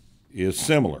progression is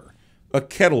similar. A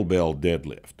kettlebell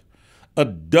deadlift, a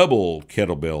double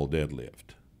kettlebell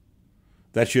deadlift.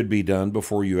 That should be done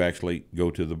before you actually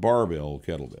go to the barbell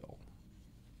kettlebell.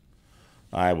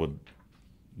 I would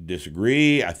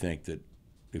disagree. I think that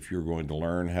if you're going to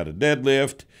learn how to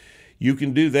deadlift, you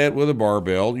can do that with a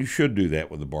barbell. You should do that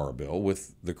with a barbell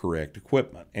with the correct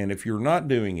equipment. And if you're not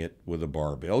doing it with a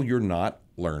barbell, you're not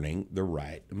learning the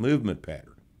right movement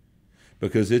pattern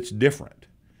because it's different.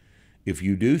 If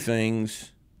you do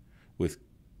things with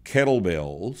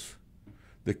kettlebells,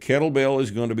 the kettlebell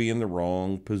is going to be in the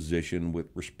wrong position with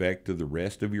respect to the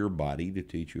rest of your body to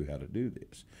teach you how to do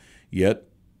this. Yet,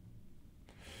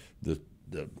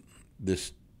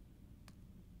 this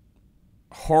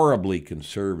horribly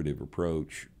conservative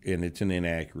approach, and it's an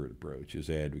inaccurate approach, is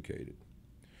advocated.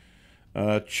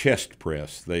 Chest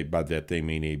press, by that they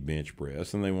mean a bench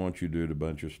press, and they want you to do a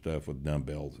bunch of stuff with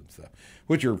dumbbells and stuff,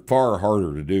 which are far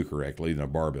harder to do correctly than a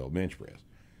barbell bench press.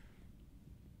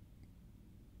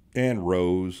 And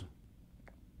rows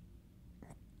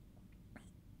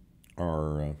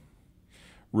are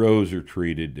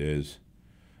treated as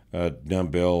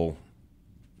dumbbell,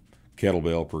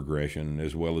 kettlebell progression,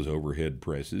 as well as overhead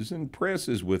presses. And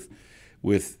presses with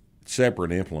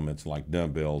separate implements like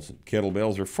dumbbells and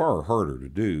kettlebells are far harder to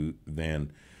do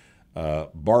than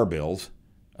barbells,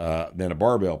 than a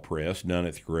barbell press done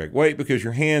at the correct weight, because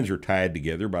your hands are tied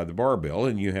together by the barbell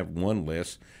and you have one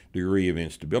less degree of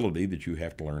instability that you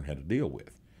have to learn how to deal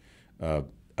with. A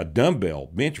dumbbell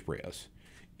bench press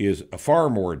is a far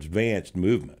more advanced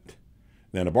movement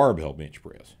than a barbell bench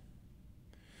press.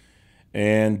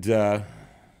 And then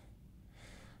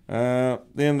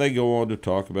they go on to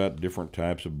talk about different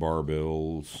types of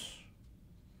barbells.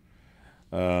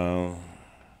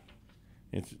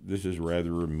 This is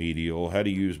rather remedial. How to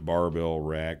use barbell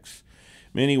racks.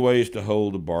 Many ways to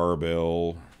hold a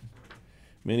barbell.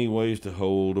 Many ways to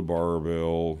hold a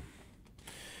barbell.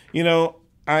 You know,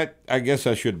 I guess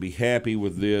I should be happy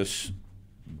with this,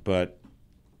 but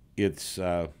it's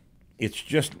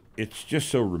just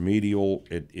so remedial.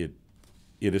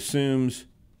 It assumes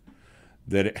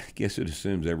that I guess it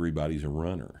assumes everybody's a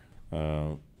runner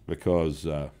because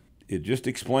it just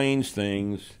explains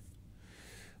things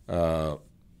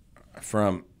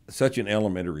from such an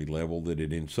elementary level that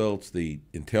it insults the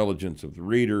intelligence of the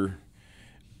reader.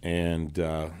 And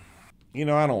you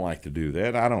know, I don't like to do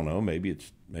that. I don't know. Maybe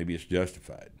it's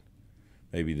justified.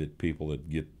 Maybe the people that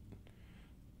get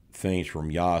things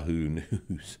from Yahoo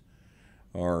News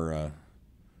are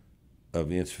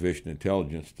of insufficient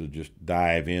intelligence to just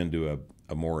dive into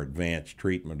a more advanced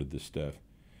treatment of this stuff.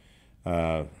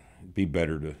 It'd be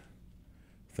better to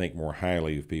think more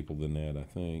highly of people than that, I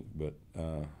think. But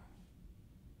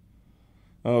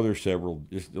there's several,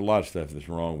 just a lot of stuff that's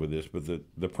wrong with this. But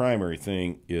the primary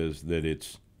thing is that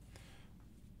it's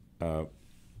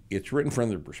written from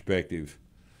the perspective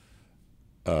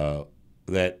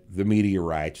that the media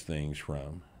writes things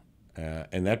from,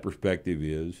 and that perspective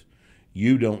is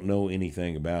you don't know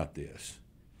anything about this,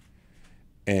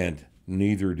 and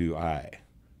neither do I.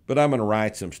 But I'm going to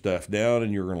write some stuff down,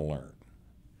 and you're going to learn.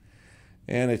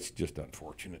 And it's just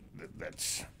unfortunate that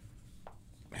that's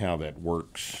how that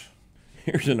works.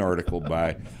 Here's an article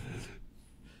by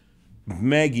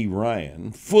Maggie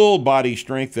Ryan. Full body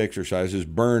strength exercises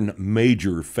burn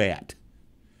major fat.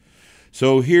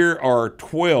 So here are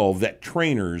 12 that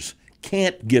trainers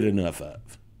can't get enough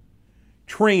of.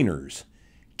 Trainers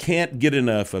can't get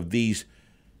enough of these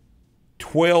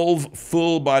 12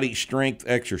 full body strength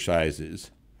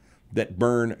exercises that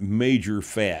burn major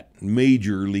fat,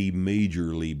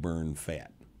 majorly burn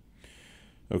fat.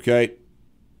 Okay?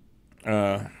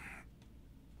 And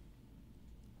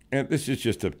this is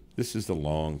the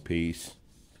long piece,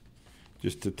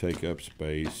 just to take up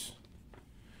space.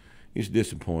 It's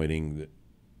disappointing that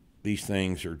these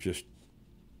things are just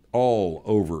all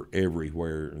over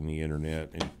everywhere in the internet,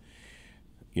 and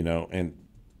you know, and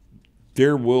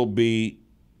there will be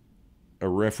a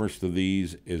reference to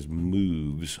these as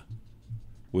moves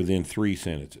within 3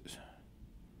 sentences.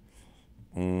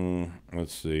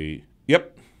 Let's see.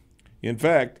 Yep. In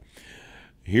fact,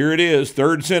 here it is.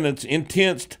 Third sentence.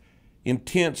 Intense,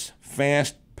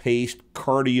 fast-paced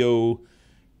cardio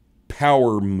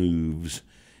power moves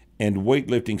and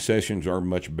weightlifting sessions are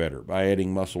much better. By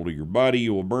adding muscle to your body,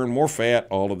 you will burn more fat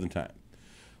all of the time.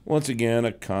 Once again,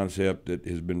 a concept that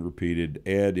has been repeated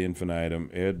ad infinitum,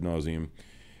 ad nauseum,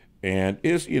 and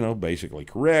is, you know, basically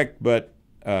correct, but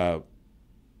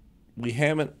we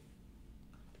haven't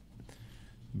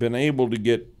been able to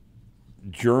get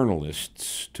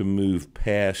journalists to move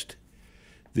past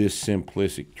this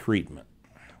simplistic treatment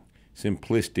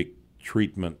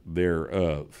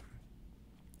thereof.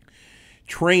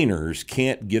 Trainers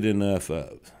can't get enough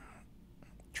of.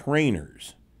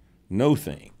 Trainers know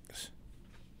things.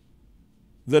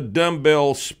 The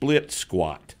dumbbell split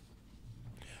squat.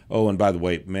 Oh, and by the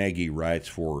way, Maggie writes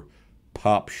for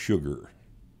Pop Sugar,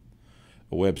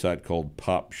 a website called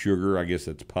Pop Sugar. I guess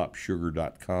that's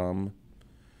popsugar.com. Is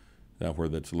that where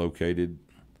that's located?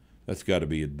 That's got to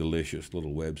be a delicious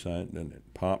little website, doesn't it?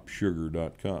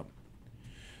 Popsugar.com.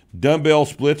 Dumbbell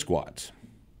split squats.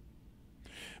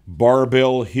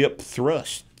 Barbell hip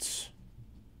thrusts.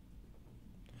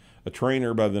 A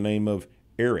trainer by the name of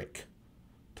Eric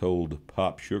told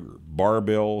Pop Sugar.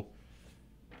 Barbell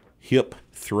hip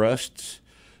thrusts.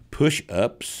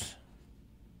 Push-ups.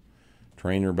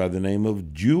 Trainer by the name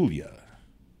of Julia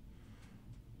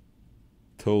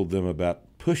told them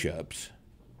about push-ups.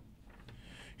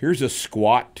 Here's a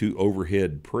squat to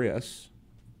overhead press.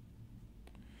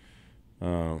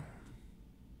 This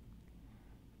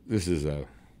is a,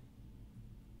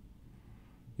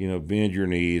 you know, bend your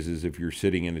knees as if you're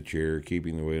sitting in a chair,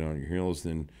 keeping the weight on your heels,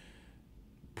 then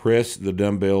press the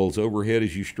dumbbells overhead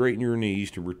as you straighten your knees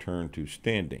to return to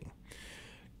standing.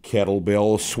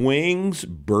 Kettlebell swings,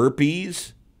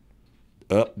 burpees,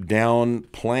 up-down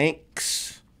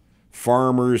planks,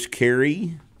 farmer's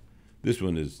carry. This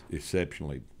one is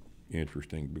exceptionally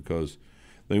interesting because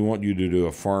they want you to do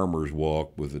a farmer's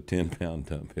walk with a 10-pound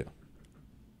dumbbell.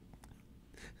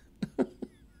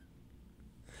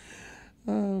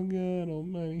 Oh, God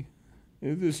almighty.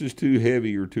 If this is too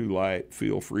heavy or too light,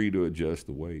 feel free to adjust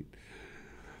the weight.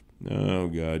 Oh,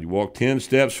 God. You walk 10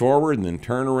 steps forward and then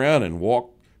turn around and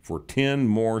walk for 10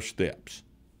 more steps.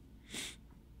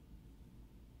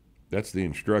 That's the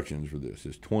instructions for this.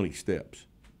 It's 20 steps.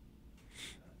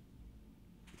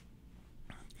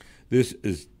 This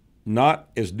is not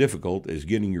as difficult as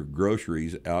getting your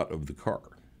groceries out of the car.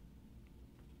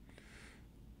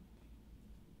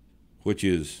 which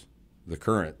is the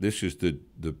current. This is the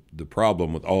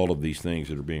problem with all of these things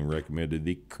that are being recommended.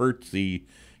 The curtsy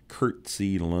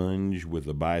lunge with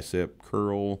a bicep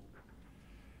curl,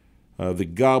 the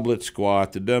goblet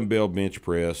squat, the dumbbell bench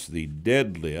press, the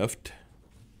deadlift,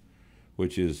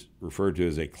 which is referred to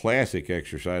as a classic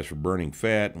exercise for burning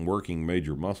fat and working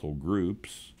major muscle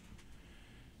groups.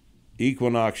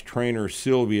 Equinox trainer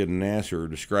Sylvia Nasser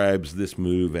describes this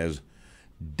move as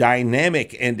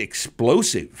dynamic and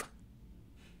explosive,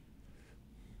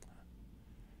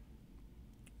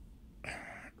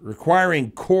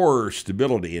 requiring core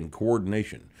stability and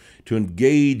coordination to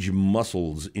engage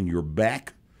muscles in your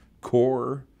back,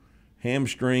 core,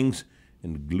 hamstrings,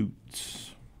 and glutes.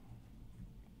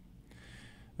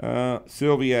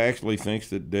 Sylvia actually thinks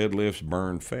that deadlifts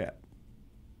burn fat.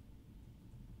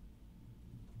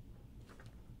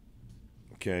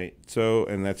 Okay, so,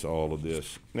 and that's all of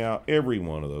this. Now, every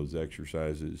one of those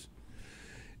exercises,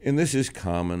 and this is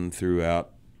common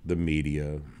throughout the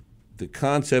media, the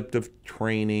concept of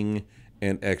training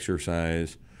and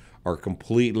exercise are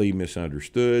completely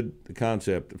misunderstood. The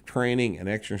concept of training and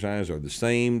exercise are the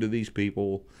same to these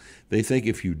people. They think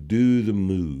if you do the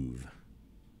move,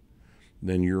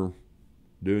 then you're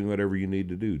doing whatever you need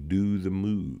to do. Do the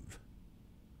move.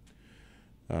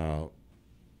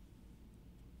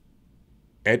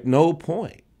 At no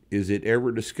point is it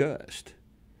ever discussed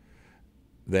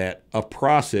that a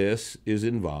process is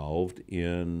involved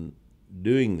in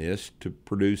doing this to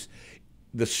produce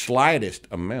the slightest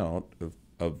amount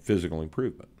of physical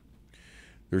improvement.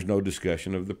 There's no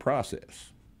discussion of the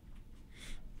process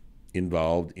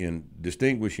involved in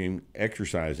distinguishing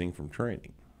exercising from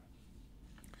training.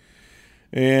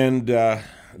 And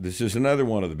this is another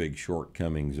one of the big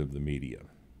shortcomings of the media.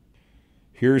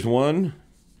 Here's one,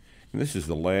 and this is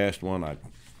the last one I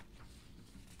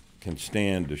can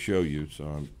stand to show you, so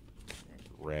I'm going to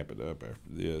wrap it up after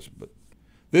this. But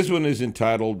this one is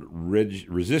entitled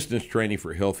Resistance Training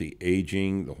for Healthy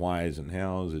Aging, the Whys and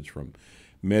Hows. It's from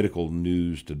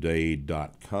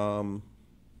medicalnewstoday.com.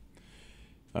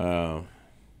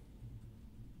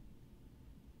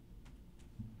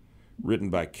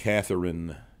 Written by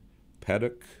Catherine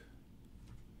Paddock,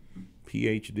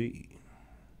 Ph.D.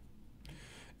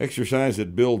 Exercise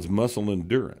that builds muscle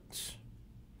endurance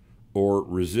or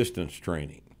resistance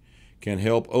training can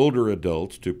help older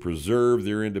adults to preserve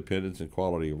their independence and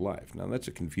quality of life. Now, that's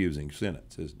a confusing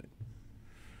sentence, isn't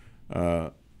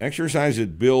it? Exercise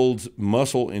that builds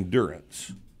muscle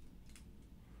endurance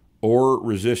or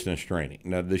resistance training.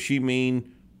 Now, does she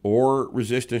mean or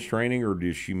resistance training, or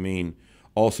does she mean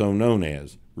also known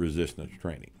as resistance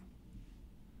training?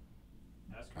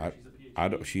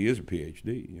 She is a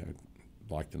PhD. I'd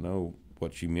like to know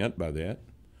what she meant by that.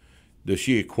 Does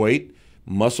she equate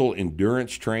muscle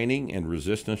endurance training and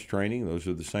resistance training? Those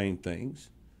are the same things.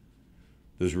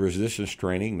 Does resistance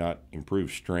training not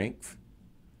improve strength?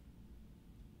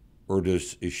 Or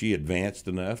is she advanced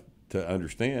enough to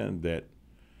understand that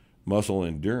muscle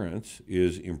endurance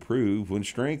is improved when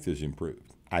strength is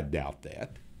improved? I doubt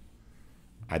that.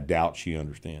 I doubt she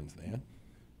understands that.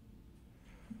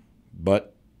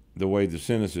 But the way the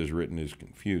sentence is written is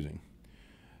confusing.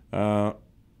 And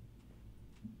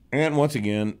once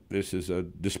again, this is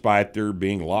despite there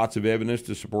being lots of evidence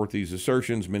to support these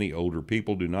assertions, many older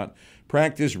people do not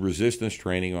practice resistance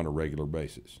training on a regular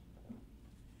basis.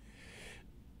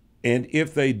 And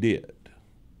if they did,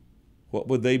 what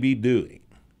would they be doing?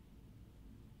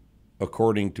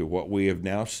 According to what we have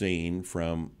now seen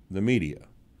from the media,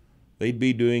 they'd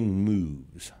be doing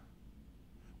moves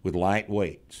with light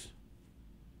weights,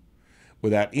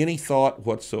 without any thought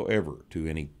whatsoever to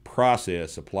any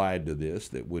process applied to this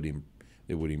that would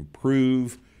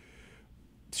improve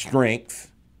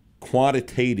strength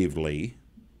quantitatively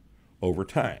over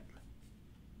time.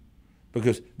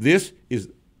 Because this is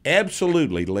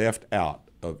absolutely left out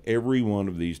of every one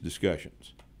of these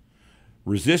discussions.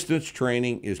 Resistance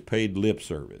training is paid lip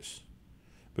service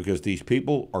because these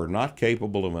people are not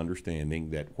capable of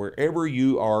understanding that wherever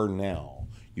you are now,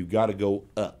 you've got to go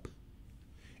up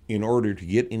in order to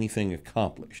get anything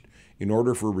accomplished, in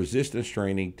order for resistance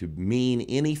training to mean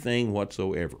anything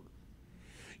whatsoever.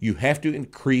 You have to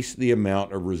increase the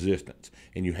amount of resistance,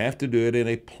 and you have to do it in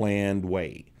a planned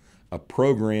way, a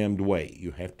programmed way.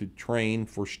 You have to train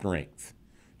for strength.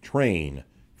 Train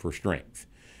for strength.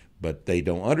 But they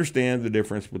don't understand the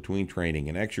difference between training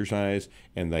and exercise,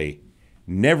 and they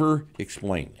never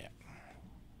explain that.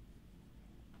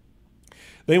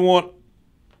 They want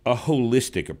a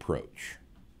holistic approach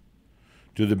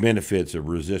to the benefits of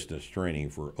resistance training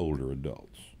for older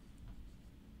adults.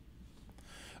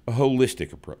 A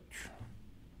holistic approach.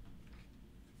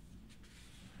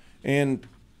 And,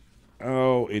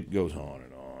 oh, it goes on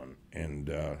and on. And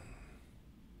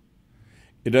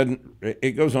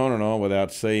it goes on and on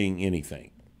without saying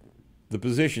anything. The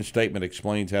position statement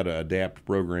explains how to adapt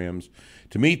programs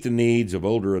to meet the needs of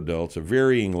older adults of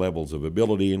varying levels of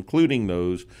ability, including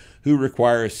those who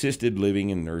require assisted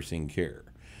living and nursing care.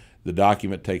 The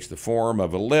document takes the form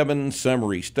of 11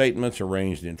 summary statements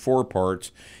arranged in 4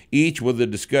 parts, each with a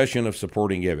discussion of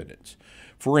supporting evidence.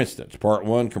 For instance, Part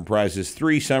 1 comprises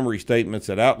 3 summary statements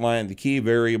that outline the key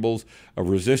variables of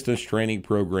resistance training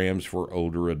programs for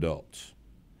older adults.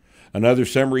 Another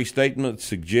summary statement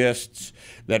suggests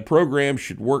that programs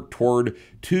should work toward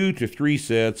 2 to 3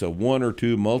 sets of 1 or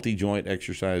 2 multi-joint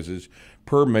exercises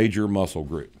per major muscle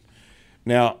group.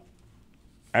 Now,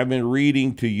 I've been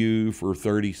reading to you for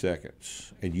 30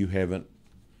 seconds, and you haven't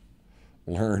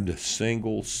learned a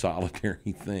single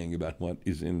solitary thing about what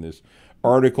is in this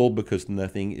article because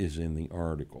nothing is in the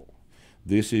article.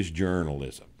 This is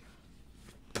journalism.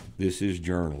 This is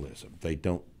journalism. They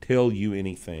don't tell you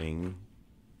anything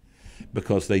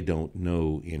because they don't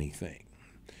know anything.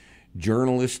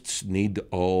 Journalists need to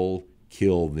all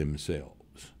kill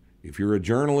themselves. If you're a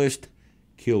journalist,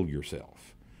 kill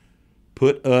yourself.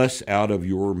 Put us out of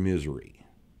your misery,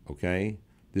 okay?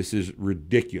 This is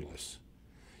ridiculous.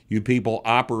 You people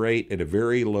operate at a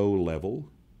very low level,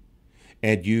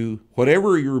 and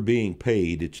whatever you're being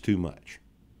paid, it's too much,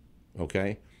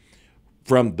 okay?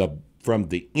 From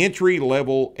the entry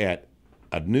level at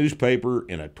a newspaper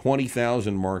in a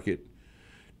 20,000 market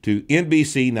to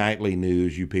NBC Nightly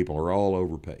News, you people are all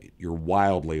overpaid. You're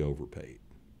wildly overpaid.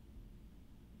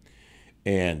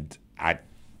 And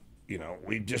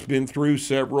we've just been through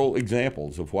several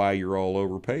examples of why you're all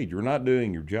overpaid. You're not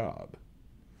doing your job.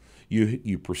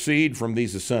 You proceed from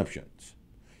these assumptions.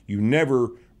 You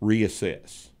never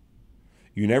reassess.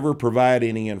 You never provide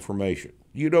any information.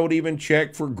 You don't even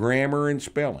check for grammar and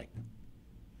spelling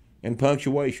and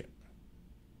punctuation.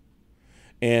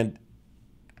 And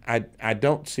I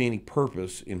don't see any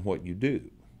purpose in what you do.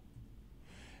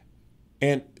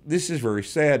 And this is very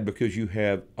sad because you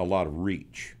have a lot of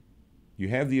reach. You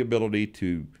have the ability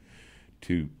to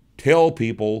tell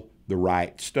people the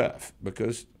right stuff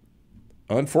because,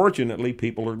 unfortunately,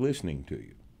 people are listening to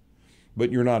you.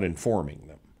 But you're not informing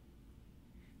them.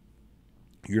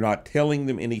 You're not telling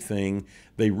them anything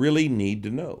they really need to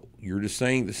know. You're just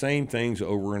saying the same things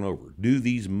over and over. Do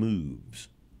these moves.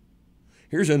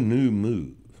 Here's a new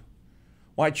move.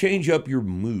 Why change up your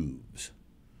moves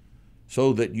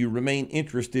so that you remain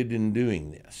interested in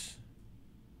doing this?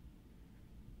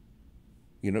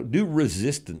 Do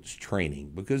resistance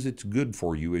training because it's good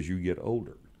for you as you get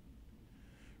older.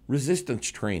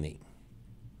 Resistance training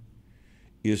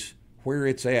is where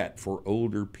it's at for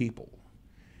older people.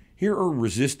 Here are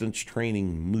resistance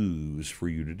training moves for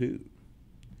you to do.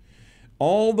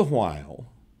 All the while,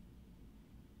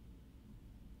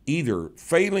 either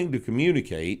failing to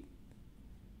communicate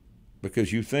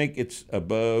because you think it's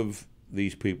above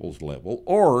these people's level,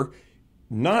 or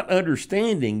not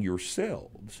understanding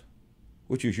yourselves,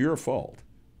 which is your fault,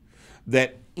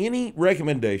 that any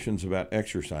recommendations about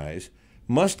exercise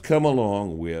must come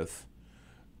along with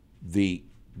the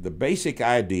basic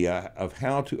idea of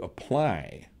how to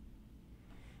apply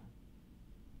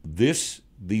these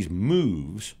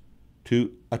moves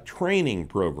to a training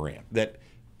program that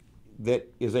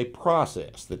is a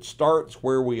process that starts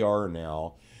where we are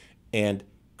now and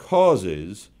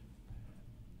causes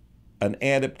an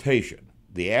adaptation,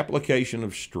 the application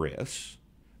of stress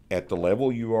at the level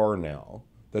you are now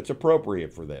that's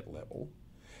appropriate for that level,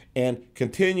 and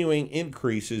continuing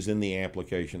increases in the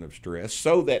application of stress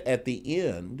so that at the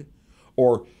end,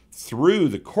 or through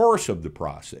the course of the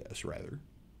process, rather,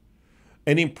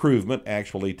 an improvement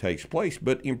actually takes place.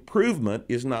 But improvement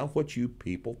is not what you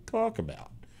people talk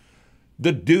about.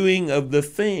 The doing of the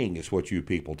thing is what you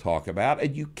people talk about,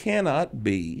 and you cannot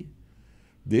be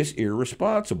this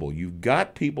irresponsible. You've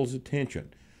got people's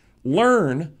attention.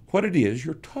 Learn what it is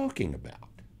you're talking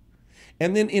about,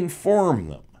 and then inform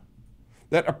them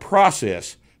that a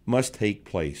process must take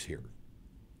place here,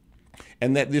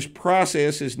 and that this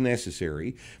process is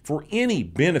necessary for any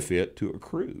benefit to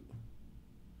accrue.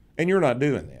 And you're not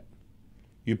doing that.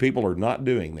 You people are not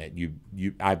doing that.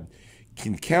 I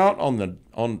can count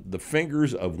on the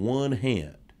fingers of one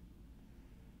hand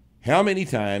how many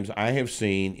times I have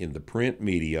seen in the print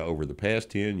media over the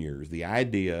past 10 years the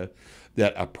idea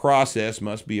that a process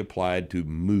must be applied to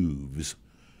moves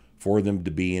for them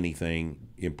to be anything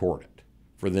important,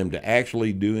 for them to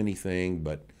actually do anything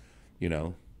but,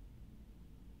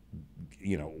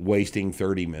 wasting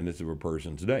 30 minutes of a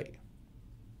person's day.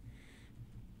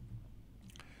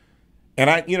 And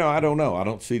I don't know. I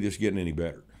don't see this getting any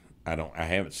better. I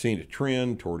haven't seen a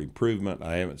trend toward improvement.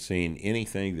 I haven't seen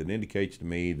anything that indicates to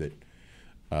me that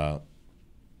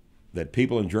that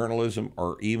people in journalism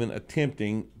are even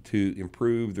attempting to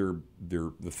improve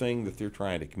the thing that they're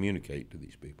trying to communicate to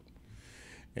these people.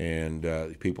 And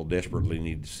people desperately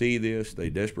need to see this. They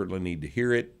desperately need to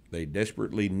hear it. They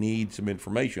desperately need some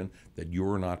information that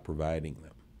you're not providing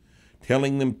them.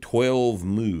 Telling them 12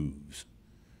 moves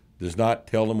does not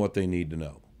tell them what they need to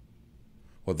know.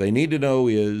 What they need to know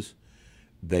is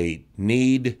they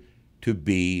need to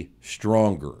be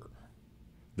stronger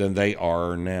than they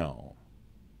are now.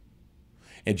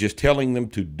 And just telling them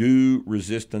to do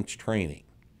resistance training,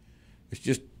 it's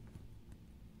just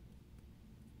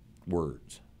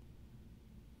words.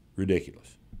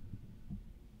 Ridiculous.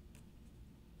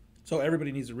 So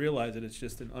everybody needs to realize that it's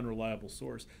just an unreliable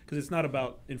source, because it's not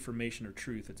about information or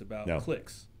truth. It's about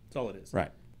clicks. That's all it is.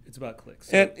 Right. It's about clicks.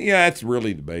 And yeah, that's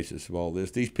really the basis of all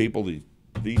this. These people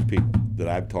that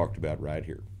I've talked about right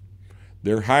here,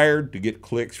 they're hired to get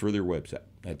clicks for their website.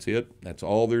 That's it. That's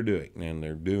all they're doing, and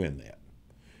they're doing that.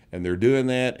 And they're doing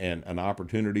that, and an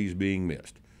opportunity is being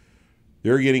missed.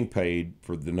 They're getting paid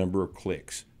for the number of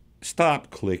clicks.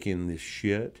 Stop clicking this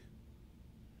shit.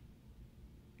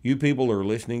 You people are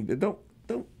listening. Don't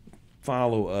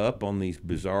follow up on these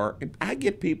bizarre. I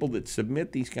get people that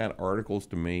submit these kind of articles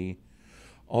to me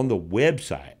on the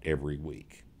website every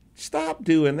week. Stop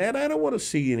doing that. I don't want to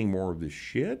see any more of this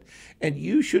shit. And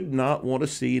you should not want to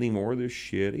see any more of this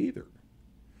shit either.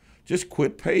 Just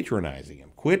quit patronizing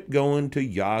them. Quit going to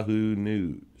Yahoo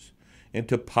News and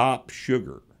to Pop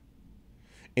Sugar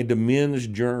and to Men's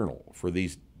Journal for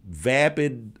these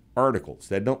vapid articles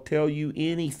that don't tell you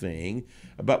anything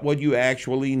about what you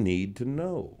actually need to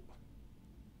know.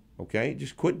 Okay?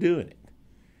 Just quit doing it.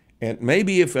 And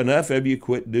maybe if enough of you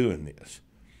quit doing this,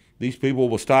 these people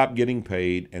will stop getting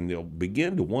paid and they'll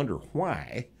begin to wonder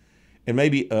why and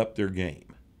maybe up their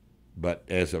game. But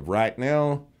as of right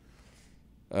now,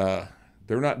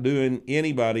 they're not doing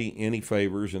anybody any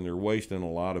favors, and they're wasting a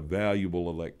lot of valuable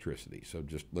electricity. So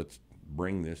just let's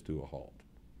bring this to a halt.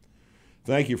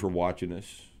 Thank you for watching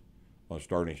us on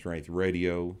Starting Strength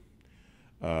Radio.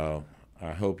 I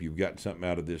hope you've gotten something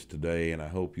out of this today, and I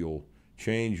hope you'll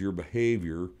change your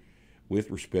behavior with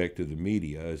respect to the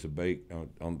media as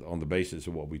on the basis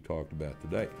of what we talked about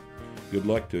today. Good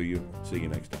luck to you. See you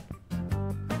next time.